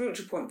 from a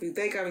spiritual point of view,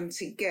 they're going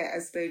to get,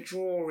 as they're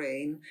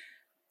drawing,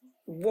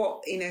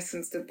 what in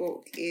essence the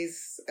book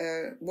is,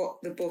 what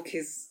the book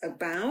is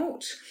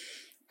about,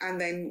 and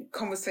then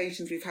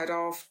conversations we've had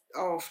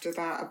after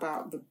that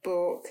about the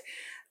book,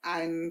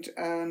 and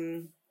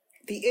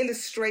the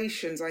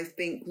illustrations, I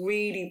think,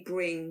 really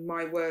bring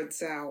my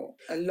words out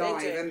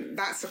alive. And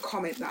that's a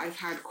comment that I've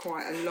had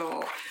quite a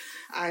lot.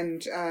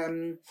 And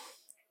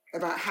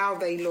about how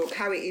they look,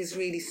 how it is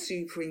really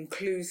super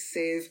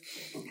inclusive.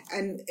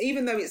 And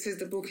even though it says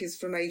the book is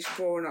from age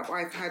 4 and up,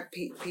 I've had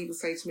people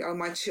say to me,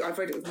 I've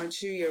read it with my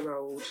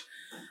 2-year-old,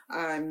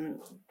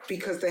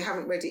 because they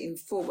haven't read it in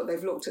full, but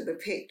they've looked at the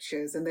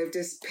pictures and they've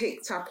just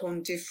picked up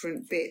on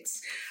different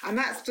bits. And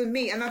that's for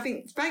me. And I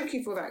think, thank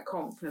you for that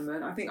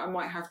compliment. I think I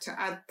might have to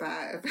add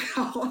that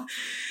about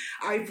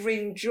I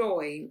bring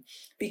joy,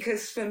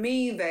 because for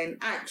me then,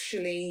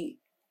 actually,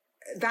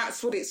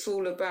 that's what it's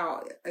all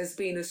about, as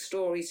being a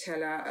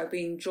storyteller,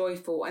 being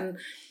joyful. And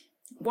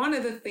one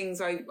of the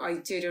things I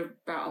did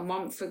about a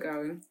month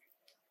ago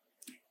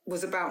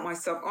was about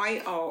myself.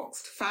 I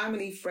asked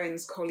family,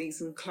 friends, colleagues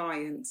and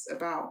clients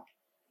about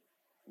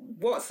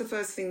what's the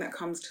first thing that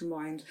comes to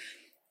mind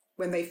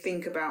when they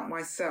think about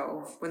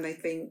myself, when they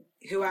think,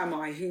 who am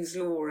I, who's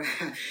Laura?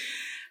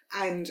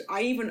 And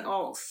I even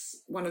asked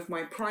one of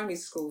my primary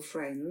school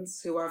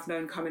friends, who I've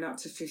known coming up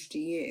to 50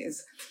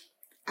 years,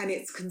 and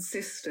it's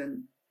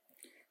consistent.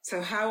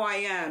 So how I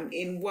am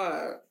in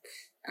work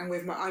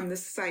and I'm the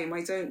same.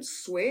 I don't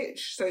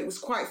switch. So it was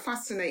quite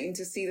fascinating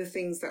to see the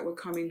things that were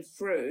coming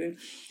through.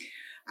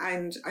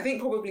 And I think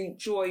probably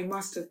joy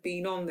must have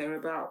been on there,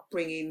 about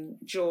bringing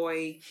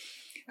joy,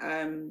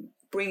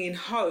 bringing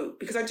hope,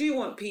 because I do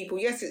want people,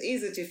 yes, it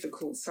is a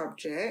difficult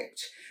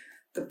subject,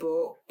 the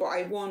book, but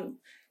I want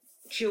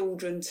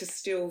children to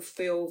still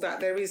feel that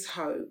there is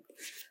hope,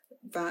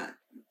 that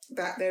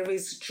there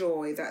is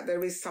joy, that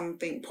there is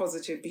something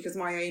positive, because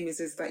my aim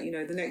is that, you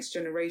know, the next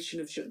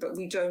generation of that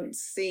we don't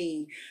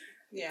see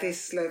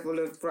this level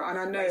of, and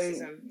I know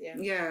racism,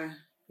 yeah.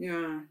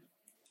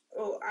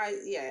 Well,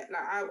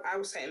 I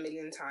will say it a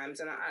million times,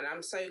 and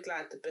I'm so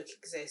glad the book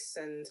exists,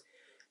 and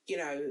you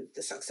know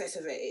the success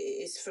of it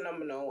is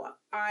phenomenal.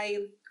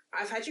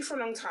 I've had you for a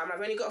long time.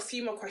 I've only got a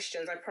few more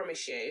questions, I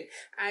promise you.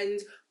 And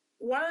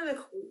one of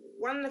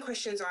the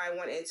questions I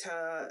wanted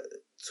to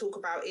talk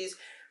about is,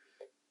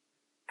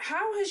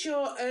 how has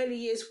your early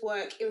years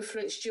work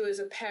influenced you as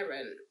a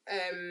parent?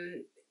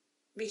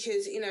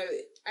 Because, you know,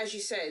 as you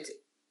said,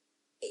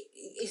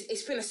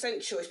 it's been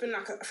essential. It's been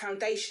like a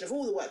foundation of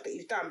all the work that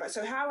you've done. But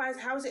so how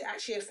has it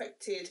actually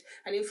affected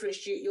and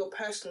influenced your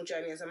personal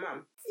journey as a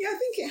mum? Yeah, I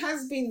think it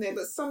has been there,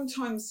 but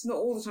sometimes, not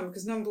all the time,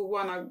 because number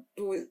one, I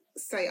always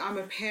say I'm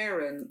a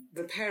parent.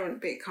 The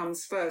parent bit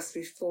comes first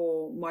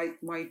before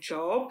my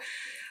job.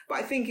 But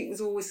I think it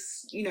was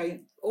always, you know,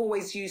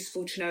 always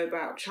useful to know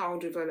about child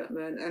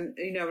development, and,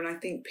 you know, and I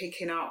think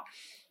picking up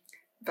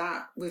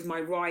that with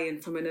my Ryan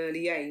from an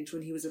early age,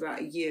 when he was about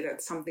a year,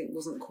 that something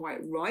wasn't quite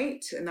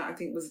right. And that I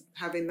think was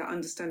having that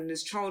understanding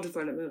as child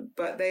development.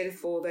 But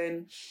therefore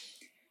then,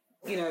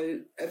 you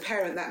know, a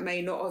parent that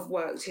may not have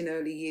worked in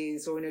early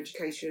years or in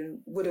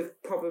education would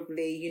have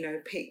probably, you know,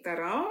 picked that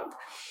up.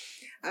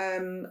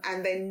 And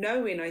then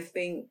knowing, I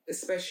think,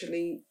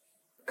 especially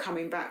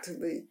coming back to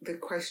the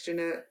question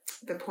at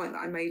the point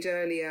that I made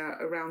earlier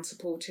around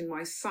supporting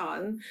my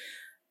son,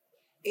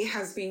 it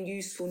has been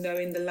useful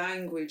knowing the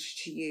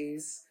language to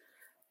use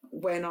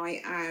when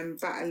I am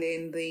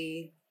battling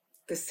the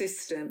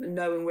system and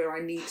knowing where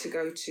I need to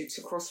go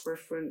to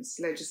cross-reference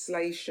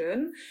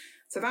legislation.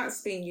 So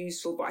that's been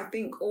useful. But I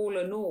think all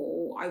in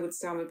all, I would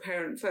say I'm a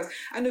parent first.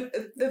 And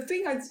the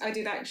thing I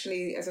did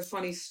actually as a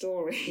funny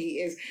story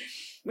is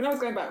when I was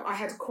going back, I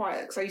had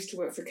because I used to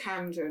work for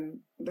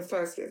Camden, the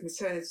first bit of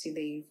maternity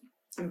leave.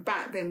 And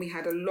back then we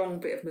had a long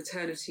bit of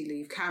maternity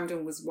leave.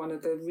 Camden was one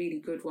of the really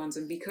good ones.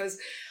 And because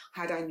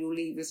I had annual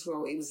leave as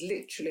well, it was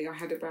literally, I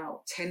had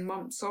about 10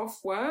 months off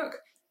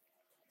work.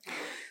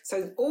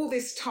 So all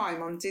this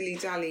time I'm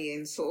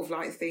dilly-dallying, sort of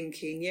like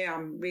thinking, yeah,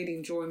 I'm really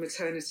enjoying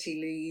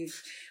maternity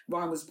leave.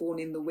 Ryan was born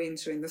in the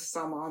winter, in the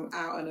summer, I'm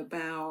out and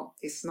about.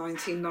 It's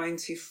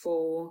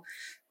 1994.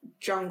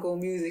 Jungle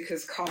music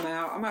has come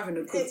out. I'm having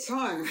a good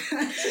time.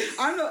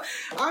 I'm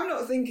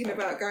not thinking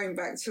about going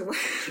back to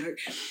work.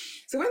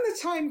 So when the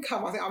time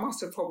come, I think I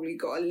must have probably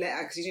got a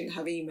letter because you didn't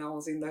have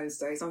emails in those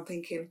days. I'm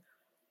thinking,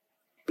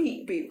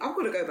 beep, beep, I've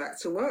got to go back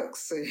to work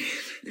soon.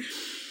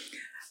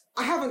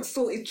 I haven't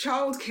sorted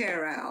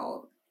childcare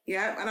out.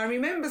 Yeah. And I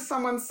remember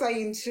someone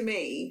saying to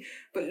me,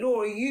 but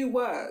Laura, you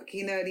work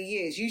in early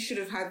years. You should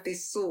have had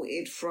this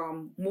sorted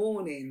from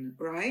morning,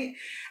 right?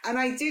 And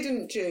I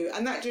didn't do.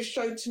 And that just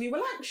showed to me,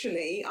 well,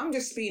 actually, I'm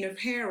just being a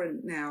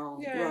parent now,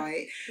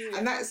 right? Yeah.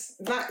 And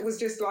that was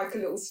just like a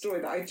little story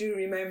that I do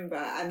remember.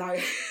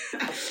 And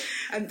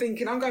and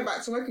thinking, I'm going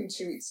back to work in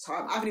 2 weeks'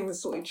 time. I haven't even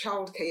sorted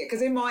childcare yet.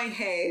 Because in my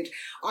head,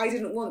 I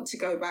didn't want to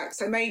go back.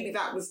 So maybe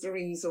that was the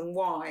reason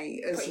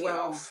why as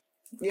well.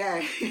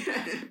 Yeah.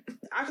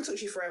 I could talk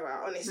to you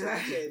forever, honestly, I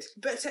could.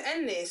 But to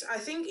end this, I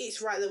think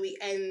it's right that we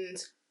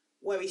end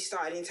where we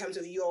started in terms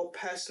of your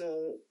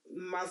personal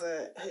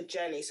motherhood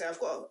journey. So I've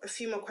got a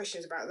few more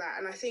questions about that.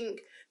 And I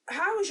think,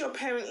 how has your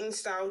parenting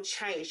style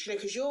changed? You know,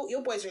 because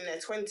your boys are in their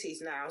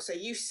 20s now. So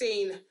you've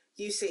seen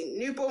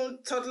newborn,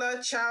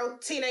 toddler,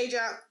 child,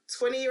 teenager,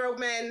 20-year-old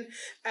men.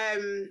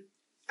 And,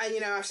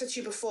 you know, I've said to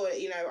you before that,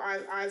 you know,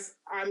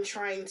 I'm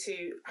trying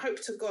to hope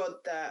to God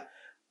that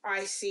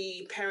I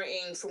see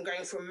parenting from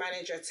going from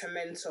manager to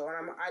mentor,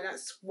 and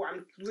that's what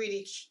I'm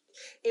really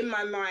in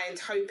my mind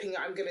hoping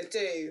that I'm going to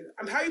do.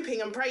 I'm praying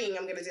I'm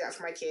going to do that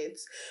for my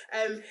kids.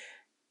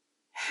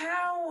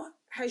 How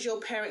has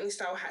your parenting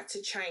style had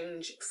to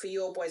change for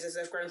your boys as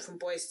they've grown from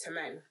boys to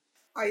men?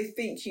 I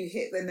think you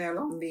hit the nail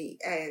on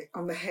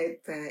the head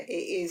there. It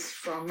is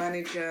from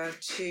manager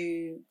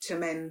to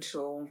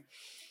mentor.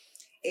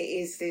 It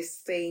is this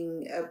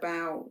thing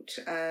about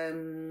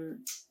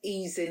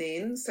easing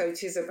in. So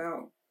it is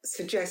about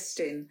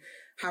suggesting,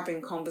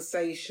 having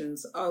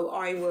conversations. Oh,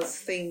 I was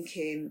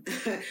thinking,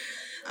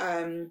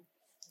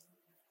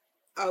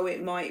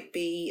 it might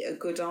be a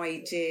good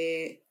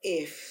idea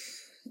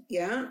if,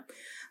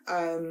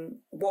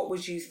 what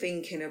was you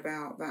thinking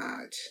about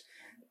that?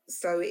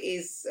 So it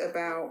is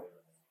about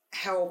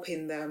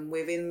helping them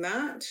within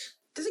that.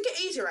 Does it get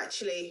easier,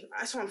 actually?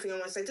 That's one thing I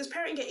want to say. Does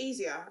parenting get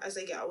easier as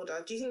they get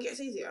older? Do you think it gets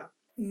easier?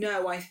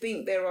 No, I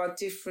think there are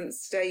different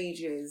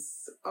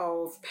stages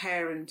of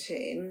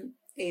parenting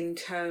in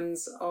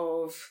terms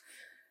of,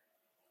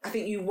 I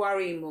think you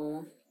worry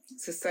more.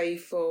 So say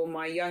for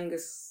my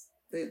youngest,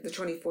 the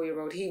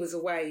 24-year-old, he was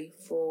away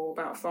for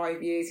about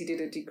 5 years. He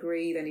did a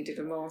degree, then he did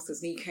a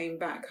master's, and he came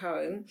back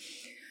home.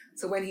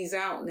 So when he's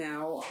out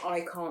now, I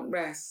can't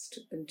rest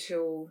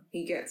until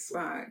he gets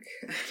back.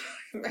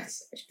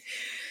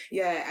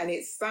 Yeah, and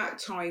it's that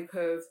type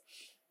of,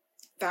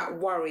 that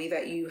worry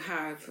that you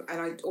have.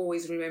 And I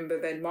always remember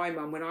then my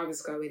mum when I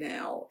was going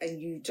out, and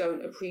you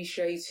don't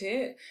appreciate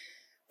it.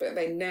 But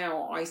then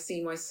now I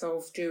see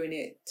myself doing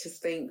it to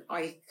think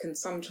I can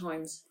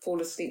sometimes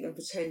fall asleep then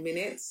for 10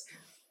 minutes.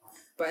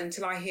 But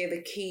until I hear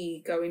the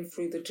key going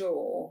through the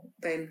door,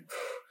 then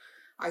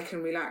I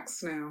can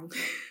relax now.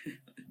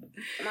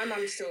 My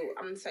mum's still,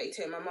 I'm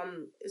 32, my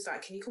mum is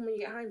like, can you come when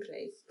you get home,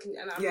 please?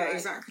 And I'm yeah, like,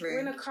 exactly.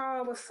 We're in a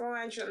car, we're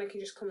fine. She's like, no, can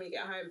you just come when you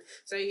get home?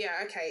 So yeah,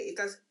 okay, it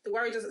does. The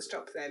worry doesn't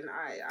stop then.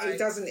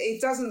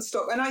 It doesn't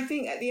stop. And I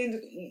think at the end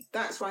of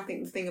that's why I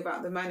think the thing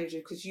about the manager,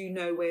 because you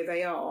know where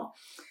they are.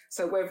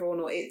 So whether or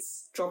not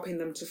it's dropping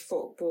them to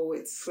football,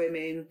 it's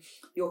swimming,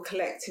 you're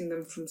collecting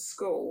them from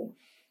school.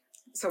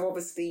 So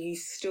obviously you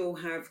still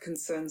have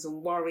concerns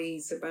and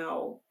worries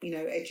about,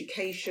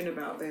 education,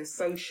 about their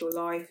social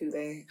life, who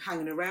they're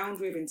hanging around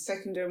with in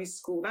secondary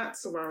school.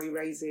 That's a worry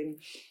raising,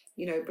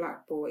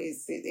 black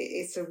boys.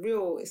 It's a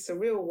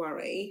real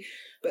worry.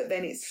 But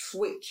then it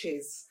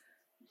switches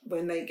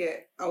when they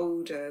get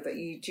older, that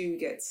you do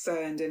get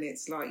concerned, and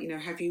it's like,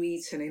 have you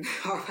eaten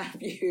enough?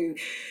 Have you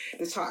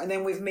the time? And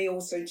then with me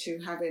also too,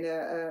 having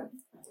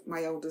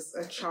my eldest,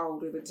 a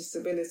child with a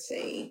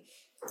disability,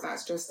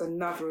 that's just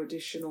another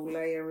additional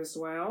layer as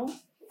well.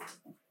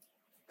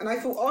 And I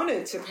feel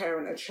honoured to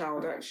parent a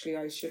child, actually,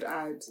 I should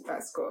add,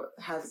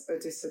 has a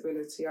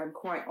disability. I'm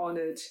quite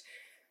honoured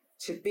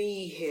to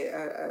be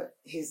here,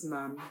 his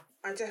mum.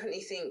 I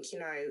definitely think, you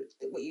know,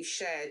 that what you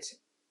shared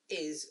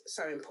is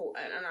so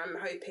important, and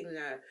I'm hoping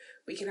that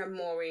we can have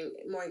more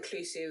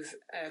inclusive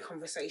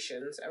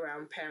conversations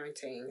around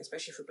parenting,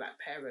 especially for Black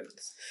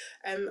parents.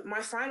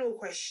 My final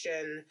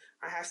question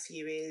I have for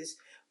you is,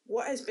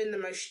 what has been the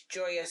most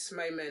joyous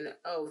moment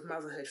of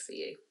motherhood for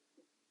you?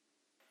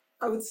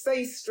 I would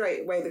say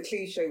straight away the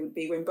cliche would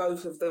be when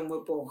both of them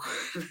were born,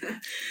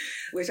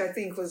 which I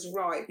think was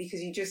right,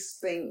 because you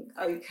just think,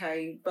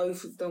 okay,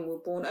 both of them were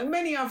born. And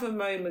many other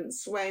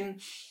moments when,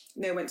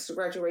 you know, went to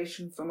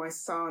graduation for my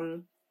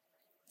son,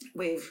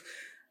 with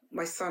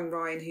my son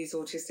Ryan, who's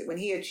autistic. When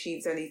he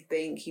achieves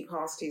anything, he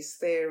passed his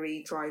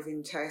theory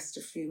driving test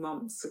a few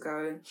months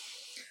ago.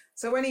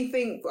 So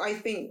anything I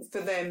think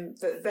for them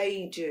that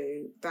they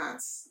do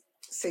that's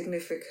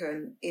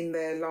significant in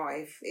their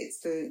life,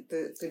 it's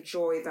the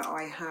joy that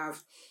I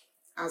have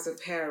as a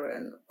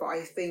parent. But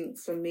I think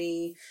for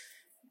me,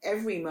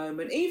 every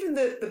moment, even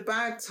the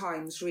bad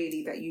times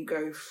really that you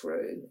go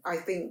through, I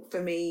think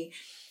for me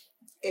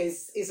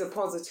is a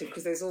positive,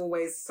 because there's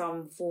always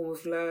some form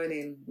of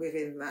learning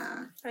within that.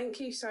 Thank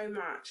you so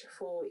much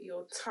for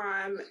your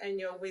time and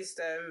your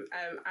wisdom.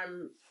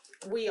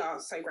 We are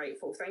so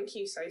grateful. Thank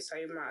you so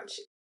much.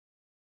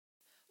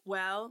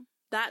 Well,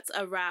 that's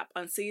a wrap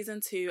on season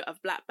 2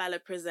 of Black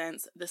Ballad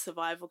Presents The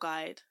Survival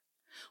Guide.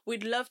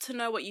 We'd love to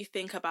know what you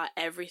think about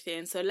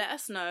everything, so let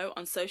us know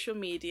on social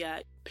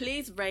media.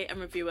 Please rate and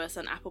review us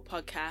on Apple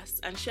Podcasts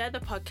and share the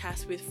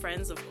podcast with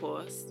friends, of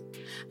course.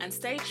 And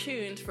stay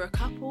tuned for a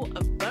couple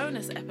of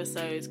bonus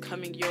episodes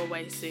coming your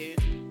way soon.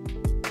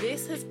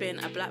 This has been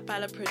a Black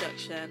Ballad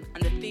production,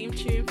 and the theme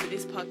tune for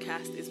this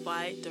podcast is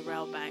by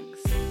Darrell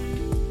Banks.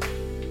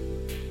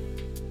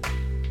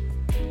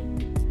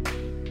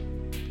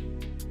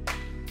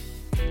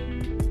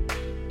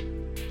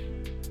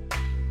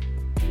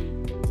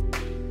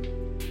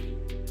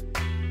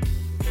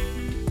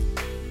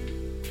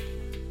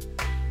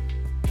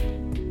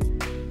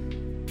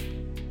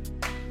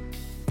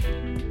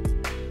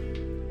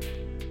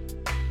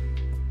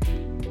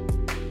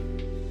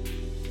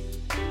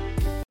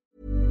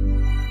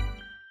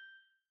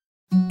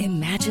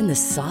 Imagine the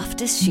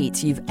softest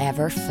sheets you've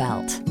ever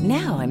felt.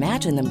 Now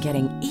imagine them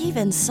getting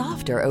even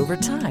softer over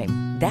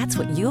time. That's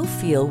what you'll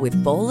feel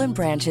with Boll &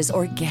 Branch's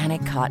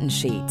organic cotton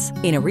sheets.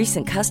 In a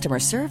recent customer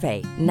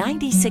survey,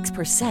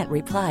 96%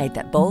 replied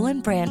that Boll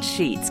 & Branch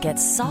sheets get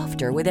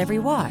softer with every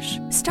wash.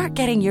 Start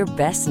getting your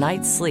best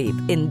night's sleep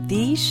in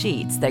these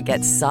sheets that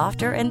get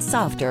softer and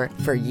softer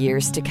for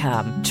years to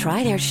come.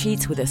 Try their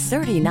sheets with a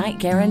 30-night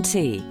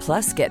guarantee.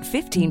 Plus, get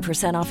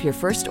 15% off your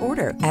first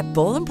order at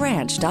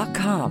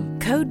bollandbranch.com.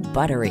 Code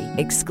BUTTERY.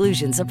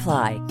 Exclusions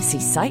apply. See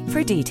site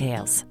for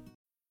details.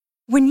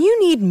 When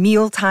you need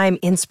mealtime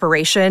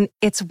inspiration,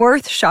 it's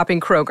worth shopping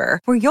Kroger,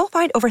 where you'll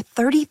find over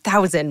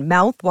 30,000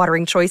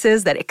 mouth-watering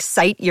choices that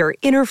excite your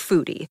inner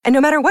foodie. And no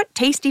matter what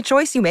tasty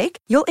choice you make,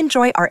 you'll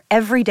enjoy our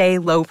everyday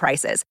low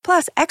prices,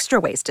 plus extra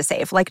ways to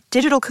save, like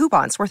digital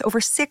coupons worth over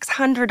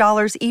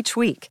 $600 each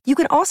week. You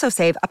can also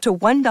save up to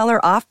 $1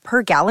 off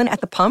per gallon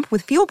at the pump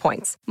with fuel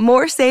points.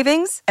 More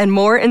savings and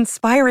more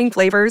inspiring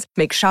flavors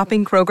make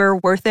shopping Kroger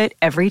worth it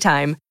every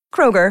time.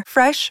 Kroger,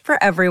 fresh for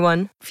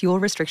everyone. Fuel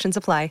restrictions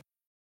apply.